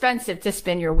really expensive to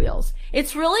spin your wheels.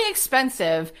 It's really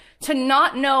expensive to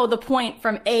not know the point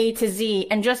from A to Z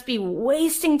and just be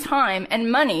wasting time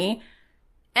and money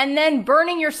and then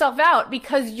burning yourself out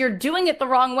because you're doing it the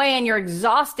wrong way and you're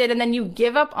exhausted and then you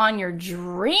give up on your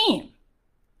dream.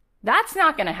 That's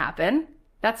not going to happen.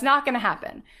 That's not going to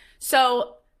happen.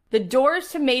 So the doors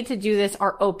to Made to Do This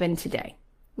are open today.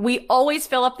 We always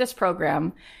fill up this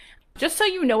program. Just so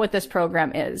you know what this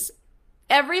program is,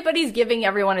 everybody's giving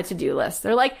everyone a to-do list.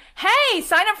 They're like, hey,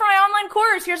 sign up for my online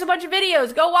course. Here's a bunch of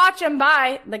videos. Go watch them.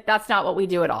 Bye. Like, that's not what we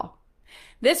do at all.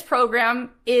 This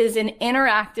program is an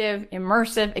interactive,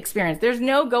 immersive experience. There's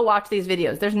no go watch these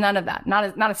videos. There's none of that.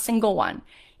 Not a single one.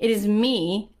 It is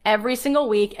me every single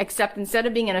week, except instead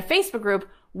of being in a Facebook group,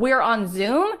 we're on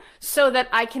Zoom so that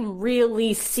I can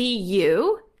really see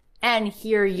you and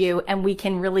hear you, and we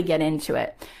can really get into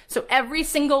it. So every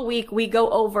single week, we go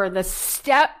over the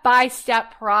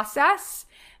step-by-step process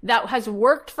that has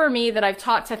worked for me, that I've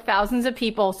taught to thousands of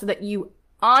people, so that you,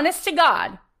 honest to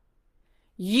God,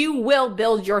 you will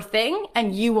build your thing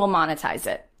and you will monetize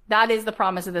it. That is the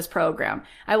promise of this program.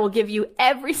 I will give you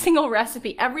every single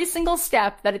recipe, every single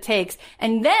step that it takes.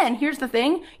 And then, here's the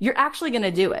thing, you're actually going to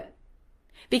do it.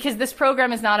 Because this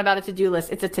program is not about a to-do list,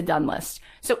 it's a to-done list.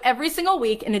 So every single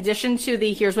week, in addition to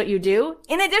the here's what you do,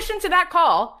 in addition to that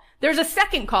call, there's a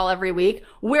second call every week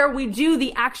where we do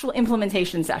the actual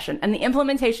implementation session. And the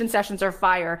implementation sessions are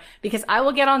fire because I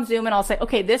will get on Zoom and I'll say,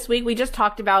 okay, this week we just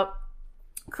talked about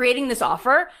creating this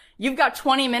offer. You've got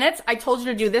 20 minutes. I told you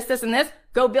to do this, this, and this.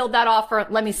 Go build that offer.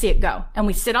 Let me see it go. And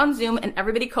we sit on Zoom and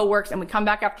everybody co-works and we come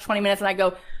back after 20 minutes and I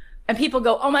go, and people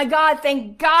go, oh my God,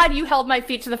 thank God you held my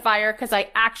feet to the fire because I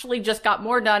actually just got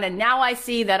more done. And now I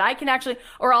see that I can actually,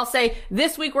 or I'll say,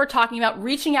 this week we're talking about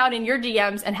reaching out in your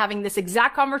DMs and having this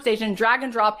exact conversation, drag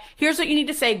and drop. Here's what you need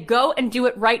to say. Go and do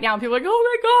it right now. And people are like,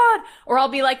 oh my God. Or I'll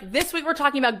be like, this week we're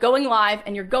talking about going live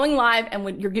and you're going live and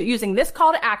when you're using this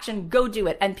call to action, go do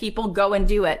it. And people go and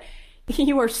do it.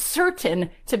 You are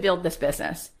certain to build this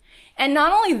business. And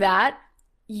not only that,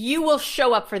 you will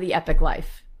show up for the epic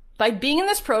life. By being in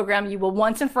this program, you will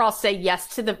once and for all say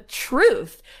yes to the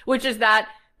truth, which is that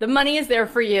the money is there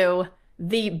for you.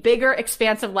 The bigger,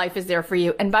 expansive life is there for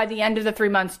you. And by the end of the 3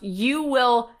 months, you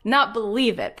will not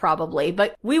believe it probably,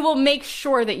 but we will make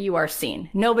sure that you are seen.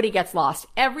 Nobody gets lost.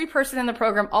 Every person in the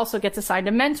program also gets assigned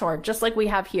a mentor, just like we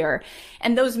have here.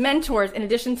 And those mentors, in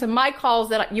addition to my calls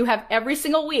that you have every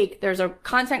single week, there's a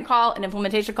content call, an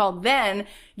implementation call. Then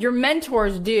your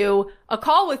mentors do a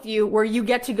call with you where you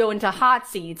get to go into hot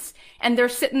seats and they're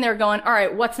sitting there going, all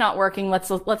right, what's not working? Let's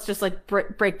just like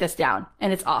break this down.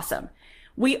 And it's awesome.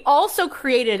 We also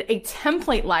created a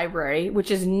template library, which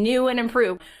is new and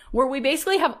improved, where we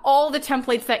basically have all the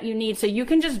templates that you need. So you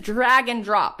can just drag and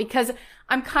drop because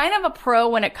I'm kind of a pro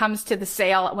when it comes to the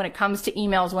sale, when it comes to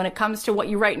emails, when it comes to what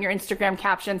you write in your Instagram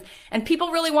captions. And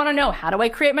people really want to know, how do I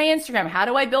create my Instagram? How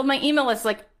do I build my email list?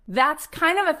 Like, that's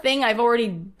kind of a thing. I've already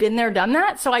been there, done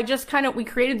that. So we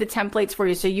created the templates for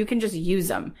you so you can just use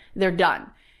them. They're done.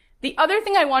 The other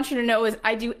thing I want you to know is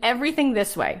I do everything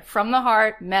this way, from the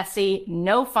heart, messy,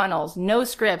 no funnels, no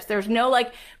scripts. There's no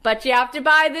like, but you have to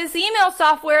buy this email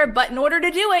software, but in order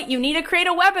to do it, you need to create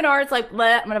a webinar. It's like,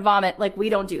 I'm going to vomit. Like, we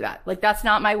don't do that. Like, that's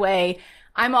not my way.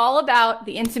 I'm all about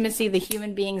the intimacy, the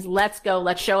human beings. Let's go.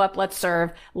 Let's show up. Let's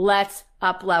serve. Let's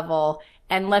up level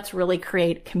and let's really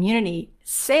create community.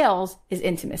 Sales is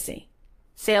intimacy.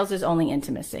 Sales is only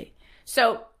intimacy.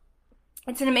 So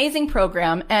it's an amazing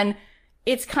program. And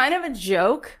it's kind of a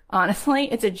joke,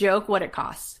 honestly. It's a joke what it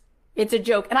costs. It's a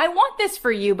joke. And I want this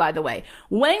for you, by the way.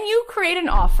 When you create an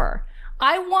offer,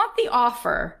 I want the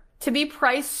offer to be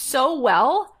priced so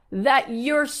well that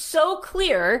you're so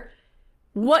clear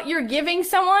what you're giving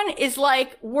someone is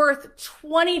like worth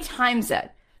 20 times it.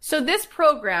 So this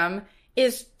program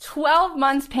is 12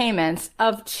 months payments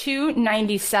of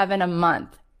 $297 a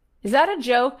month. Is that a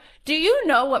joke? Do you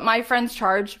know what my friends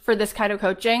charge for this kind of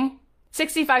coaching?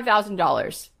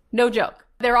 $65,000. No joke.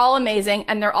 They're all amazing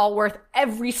and they're all worth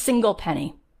every single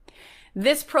penny.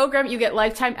 This program, you get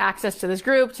lifetime access to this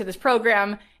group, to this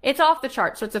program. It's off the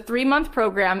chart. So it's a 3-month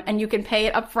program and you can pay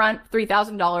it upfront,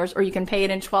 $3,000, or you can pay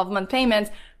it in 12-month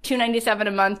payments $297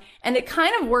 a month. And it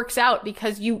kind of works out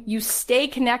because you stay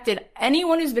connected.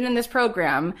 Anyone who's been in this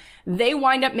program, they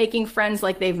wind up making friends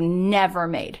like they've never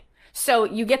made. So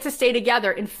you get to stay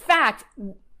together. In fact,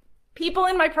 people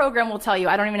in my program will tell you,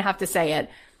 I don't even have to say it.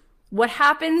 What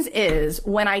happens is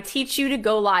when I teach you to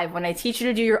go live, when I teach you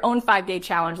to do your own 5-day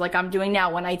challenge like I'm doing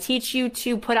now, when I teach you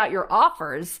to put out your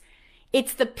offers,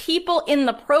 it's the people in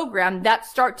the program that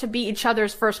start to be each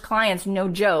other's first clients, no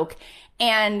joke.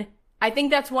 And I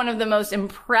think that's one of the most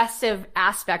impressive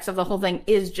aspects of the whole thing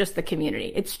is just the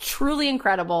community. It's truly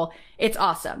incredible. It's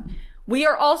awesome. We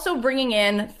are also bringing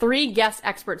in 3 guest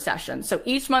expert sessions. So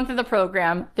each month of the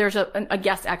program, there's a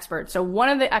guest expert. So one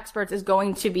of the experts is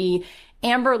going to be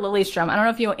Amber Lillystrom. I don't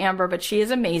know if you know Amber, but she is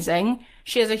amazing.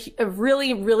 She has a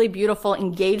really, really beautiful,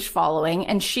 engaged following,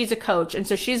 and she's a coach. And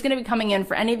so she's going to be coming in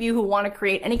for any of you who want to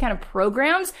create any kind of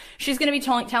programs. She's going to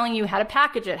be telling you how to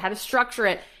package it, how to structure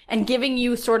it, and giving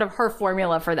you sort of her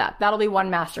formula for that. That'll be one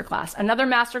masterclass. Another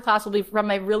masterclass will be from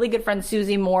my really good friend,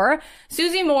 Susie Moore.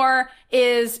 Susie Moore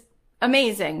is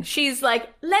amazing. She's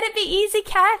like, let it be easy,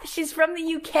 Kath. She's from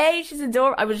the UK. She's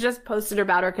adorable. I was just posted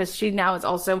about her because she now is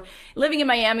also living in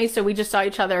Miami. So we just saw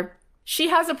each other. She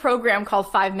has a program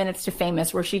called 5 Minutes to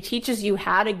Famous where she teaches you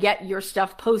how to get your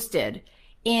stuff posted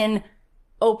in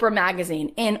Oprah Magazine,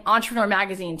 in Entrepreneur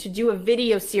Magazine, to do a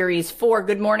video series for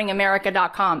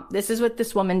GoodMorningAmerica.com. This is what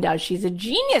this woman does. She's a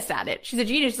genius at it. She's a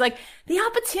genius. She's like, the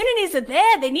opportunities are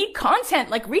there. They need content.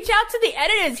 Like, reach out to the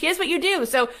editors. Here's what you do.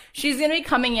 So she's going to be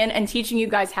coming in and teaching you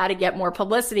guys how to get more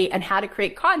publicity and how to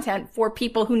create content for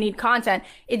people who need content.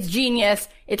 It's genius.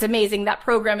 It's amazing. That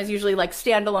program is usually like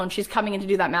standalone. She's coming in to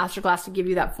do that masterclass to give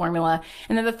you that formula.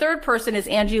 And then the third person is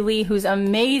Angie Lee, who's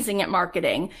amazing at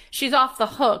marketing. She's off the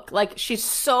hook. Like, she's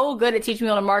so good at teaching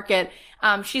people to market.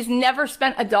 She's never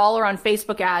spent $1 on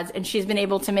Facebook ads, and she's been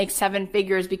able to make 7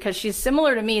 figures because she's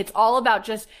similar to me. It's all about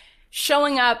just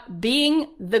showing up, being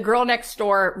the girl next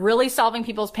door, really solving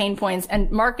people's pain points,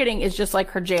 and marketing is just like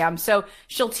her jam. So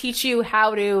she'll teach you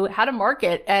how to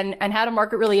market and how to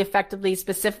market really effectively,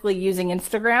 specifically using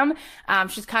Instagram.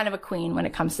 She's kind of a queen when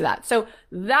it comes to that. So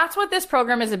that's what this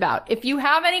program is about. If you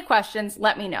have any questions,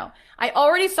 let me know. I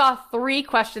already saw 3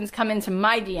 questions come into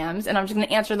my DMs, and I'm just going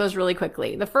to answer those really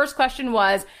quickly. The first question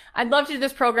was, I'd love to do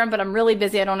this program, but I'm really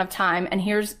busy. I don't have time. And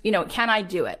here's, can I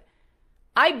do it?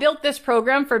 I built this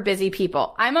program for busy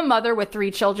people. I'm a mother with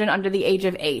 3 children under the age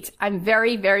of 8. I'm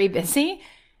very, very busy.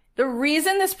 The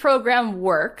reason this program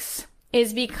works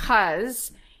is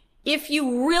because if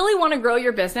you really want to grow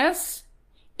your business,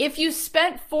 if you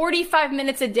spent 45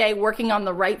 minutes a day working on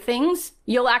the right things,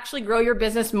 you'll actually grow your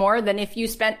business more than if you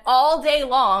spent all day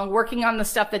long working on the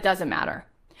stuff that doesn't matter.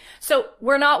 So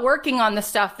we're not working on the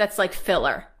stuff that's like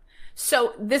filler.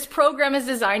 So this program is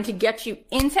designed to get you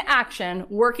into action,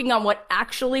 working on what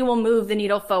actually will move the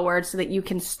needle forward so that you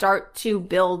can start to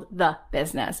build the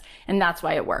business. And that's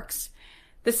why it works.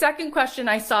 The second question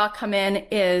I saw come in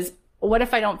is, what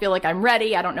if I don't feel like I'm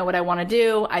ready? I don't know what I want to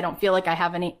do. I don't feel like I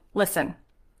have any. Listen,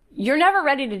 you're never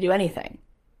ready to do anything.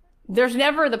 There's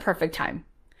never the perfect time.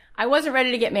 I wasn't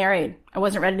ready to get married. I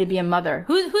wasn't ready to be a mother.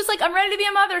 Who's like, I'm ready to be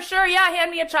a mother. Sure. Yeah.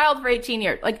 Hand me a child for 18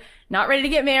 years. Like, not ready to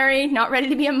get married, not ready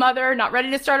to be a mother, not ready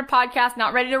to start a podcast,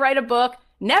 not ready to write a book.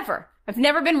 Never. I've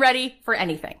never been ready for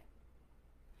anything.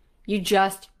 You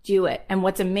just do it. And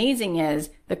what's amazing is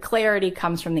the clarity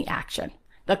comes from the action.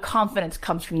 The confidence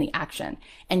comes from the action.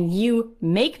 And you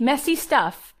make messy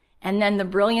stuff, and then the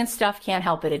brilliant stuff can't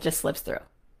help it. It just slips through.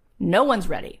 No one's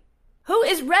ready. Who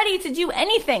is ready to do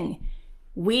anything?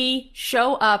 We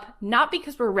show up not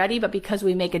because we're ready, but because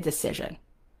we make a decision.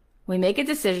 We make a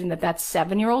decision that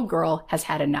 7-year-old girl has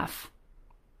had enough.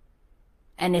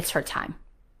 And it's her time.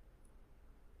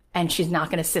 And she's not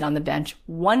going to sit on the bench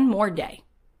one more day.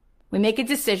 We make a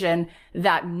decision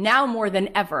that now more than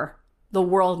ever, the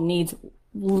world needs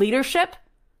leadership.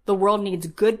 The world needs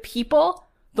good people.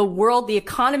 The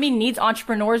economy needs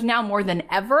entrepreneurs now more than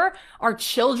ever. Our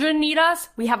children need us.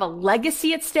 We have a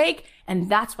legacy at stake. And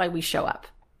that's why we show up.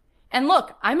 And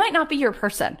look, I might not be your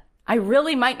person. I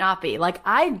really might not be. Like,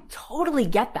 I totally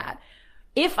get that.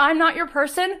 If I'm not your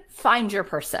person, find your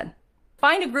person.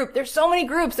 Find a group. There's so many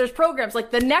groups. There's programs.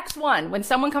 Like the next one, when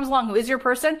someone comes along who is your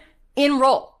person,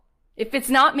 enroll. If it's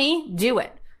not me, do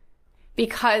it.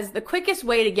 Because the quickest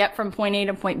way to get from point A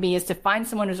to point B is to find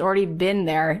someone who's already been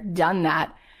there, done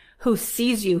that, who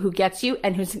sees you, who gets you,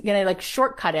 and who's going to like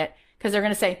shortcut it because they're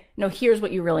going to say, no, here's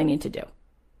what you really need to do.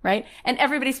 Right? And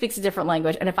everybody speaks a different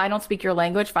language. And if I don't speak your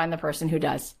language, find the person who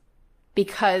does.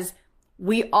 Because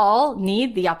we all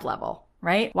need the up level,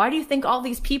 right? Why do you think all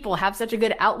these people have such a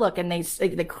good outlook and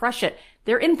they crush it?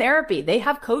 They're in therapy. They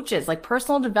have coaches, like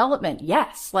personal development.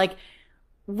 Yes. Like,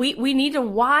 we need to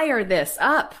wire this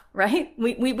up, right?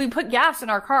 We put gas in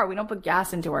our car. We don't put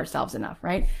gas into ourselves enough,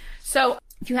 right? So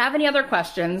if you have any other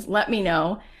questions, let me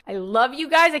know. I love you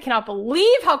guys. I cannot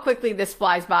believe how quickly this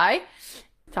flies by.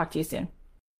 Talk to you soon.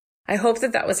 I hope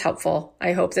that that was helpful.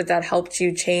 I hope that that helped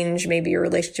you change maybe your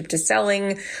relationship to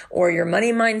selling or your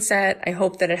money mindset. I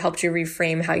hope that it helped you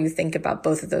reframe how you think about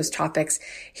both of those topics.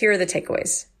 Here are the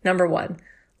takeaways. Number 1,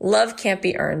 love can't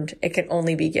be earned. It can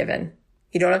only be given.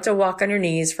 You don't have to walk on your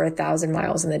knees for 1,000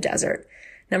 miles in the desert.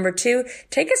 Number 2,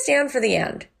 take a stand for the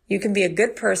and. You can be a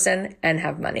good person and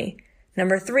have money.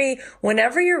 Number 3,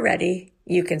 whenever you're ready,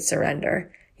 you can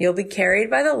surrender. You'll be carried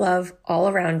by the love all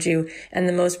around you, and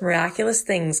the most miraculous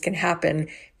things can happen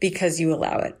because you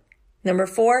allow it. Number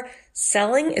 4,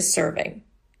 selling is serving.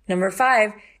 Number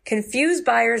 5, confused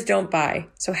buyers don't buy.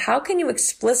 So how can you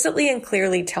explicitly and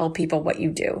clearly tell people what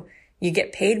you do? You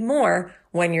get paid more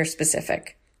when you're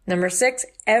specific. Number 6,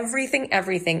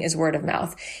 everything is word of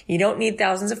mouth. You don't need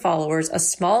thousands of followers. A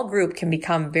small group can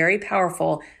become very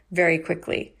powerful very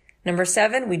quickly. Number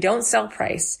 7, we don't sell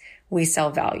price. We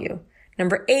sell value.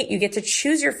 Number 8, you get to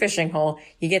choose your fishing hole.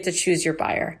 You get to choose your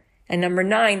buyer. And number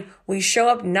 9, we show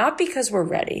up not because we're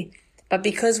ready, but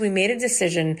because we made a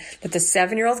decision that the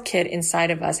 7-year-old kid inside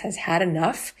of us has had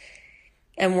enough,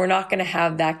 and we're not going to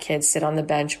have that kid sit on the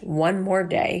bench one more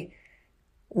day.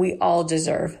 We all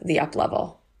deserve the up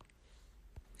level.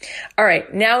 All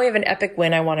right, now we have an epic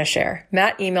win I want to share.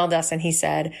 Matt emailed us and he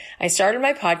said, I started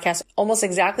my podcast almost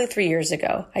exactly 3 years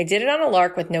ago. I did it on a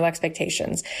lark with no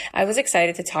expectations. I was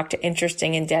excited to talk to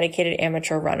interesting and dedicated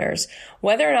amateur runners.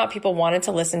 Whether or not people wanted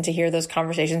to listen to hear those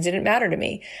conversations didn't matter to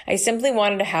me. I simply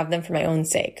wanted to have them for my own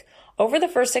sake. Over the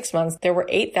first 6 months, there were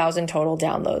 8,000 total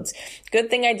downloads. Good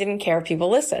thing I didn't care if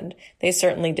people listened. They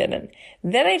certainly didn't.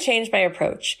 Then I changed my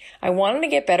approach. I wanted to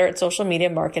get better at social media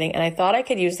marketing, and I thought I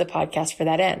could use the podcast for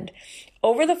that end.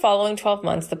 Over the following 12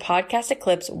 months, the podcast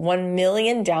eclipsed 1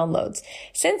 million downloads.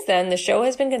 Since then, the show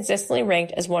has been consistently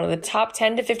ranked as one of the top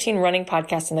 10 to 15 running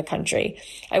podcasts in the country.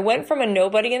 I went from a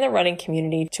nobody in the running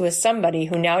community to a somebody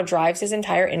who now drives his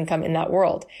entire income in that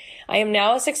world. I am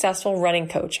now a successful running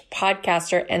coach,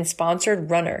 podcaster, and sponsored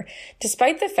runner.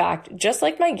 Despite the fact, just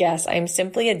like my guests, I am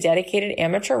simply a dedicated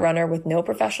amateur runner with no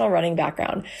professional running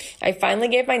background. I finally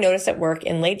gave my notice at work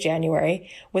in late January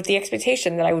with the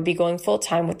expectation that I would be going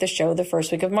full-time with the show the first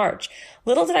week of March.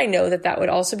 Little did I know that that would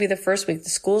also be the first week the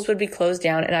schools would be closed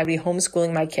down and I would be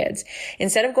homeschooling my kids.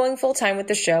 Instead of going full-time with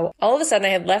the show, all of a sudden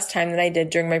I had less time than I did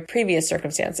during my previous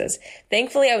circumstances.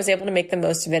 Thankfully, I was able to make the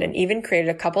most of it and even created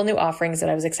a couple new offerings that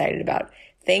I was excited about.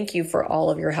 Thank you for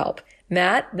all of your help.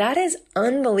 Matt, that is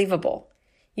unbelievable.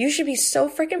 You should be so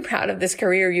freaking proud of this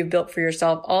career you've built for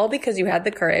yourself, all because you had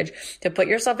the courage to put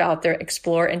yourself out there,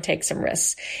 explore, and take some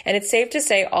risks. And it's safe to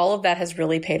say all of that has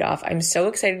really paid off. I'm so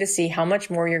excited to see how much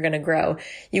more you're going to grow.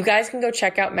 You guys can go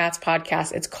check out Matt's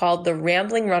podcast. It's called the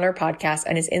Rambling Runner Podcast,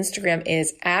 and his Instagram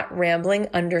is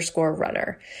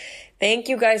 @rambling_runner. Thank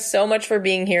you guys so much for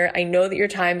being here. I know that your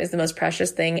time is the most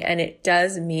precious thing, and it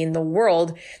does mean the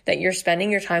world that you're spending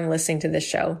your time listening to this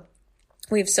show.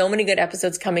 We have so many good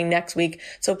episodes coming next week,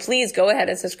 so please go ahead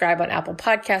and subscribe on Apple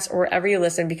Podcasts or wherever you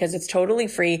listen because it's totally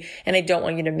free and I don't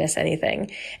want you to miss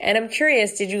anything. And I'm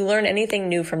curious, did you learn anything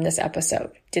new from this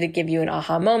episode? Did it give you an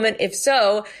aha moment? If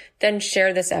so, then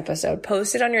share this episode,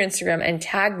 post it on your Instagram and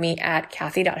tag me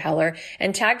 @Kathy.Heller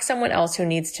and tag someone else who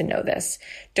needs to know this.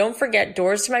 Don't forget,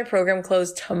 doors to my program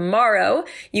close tomorrow.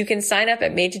 You can sign up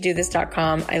at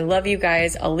madetodothis.com. I love you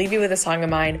guys. I'll leave you with a song of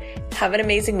mine. Have an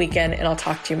amazing weekend and I'll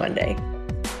talk to you Monday.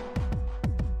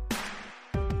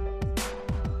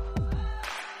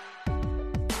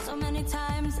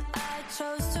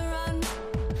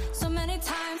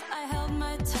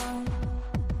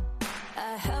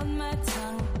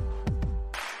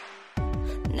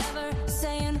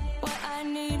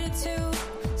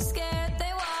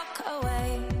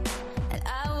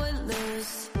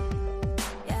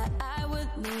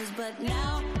 But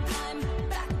now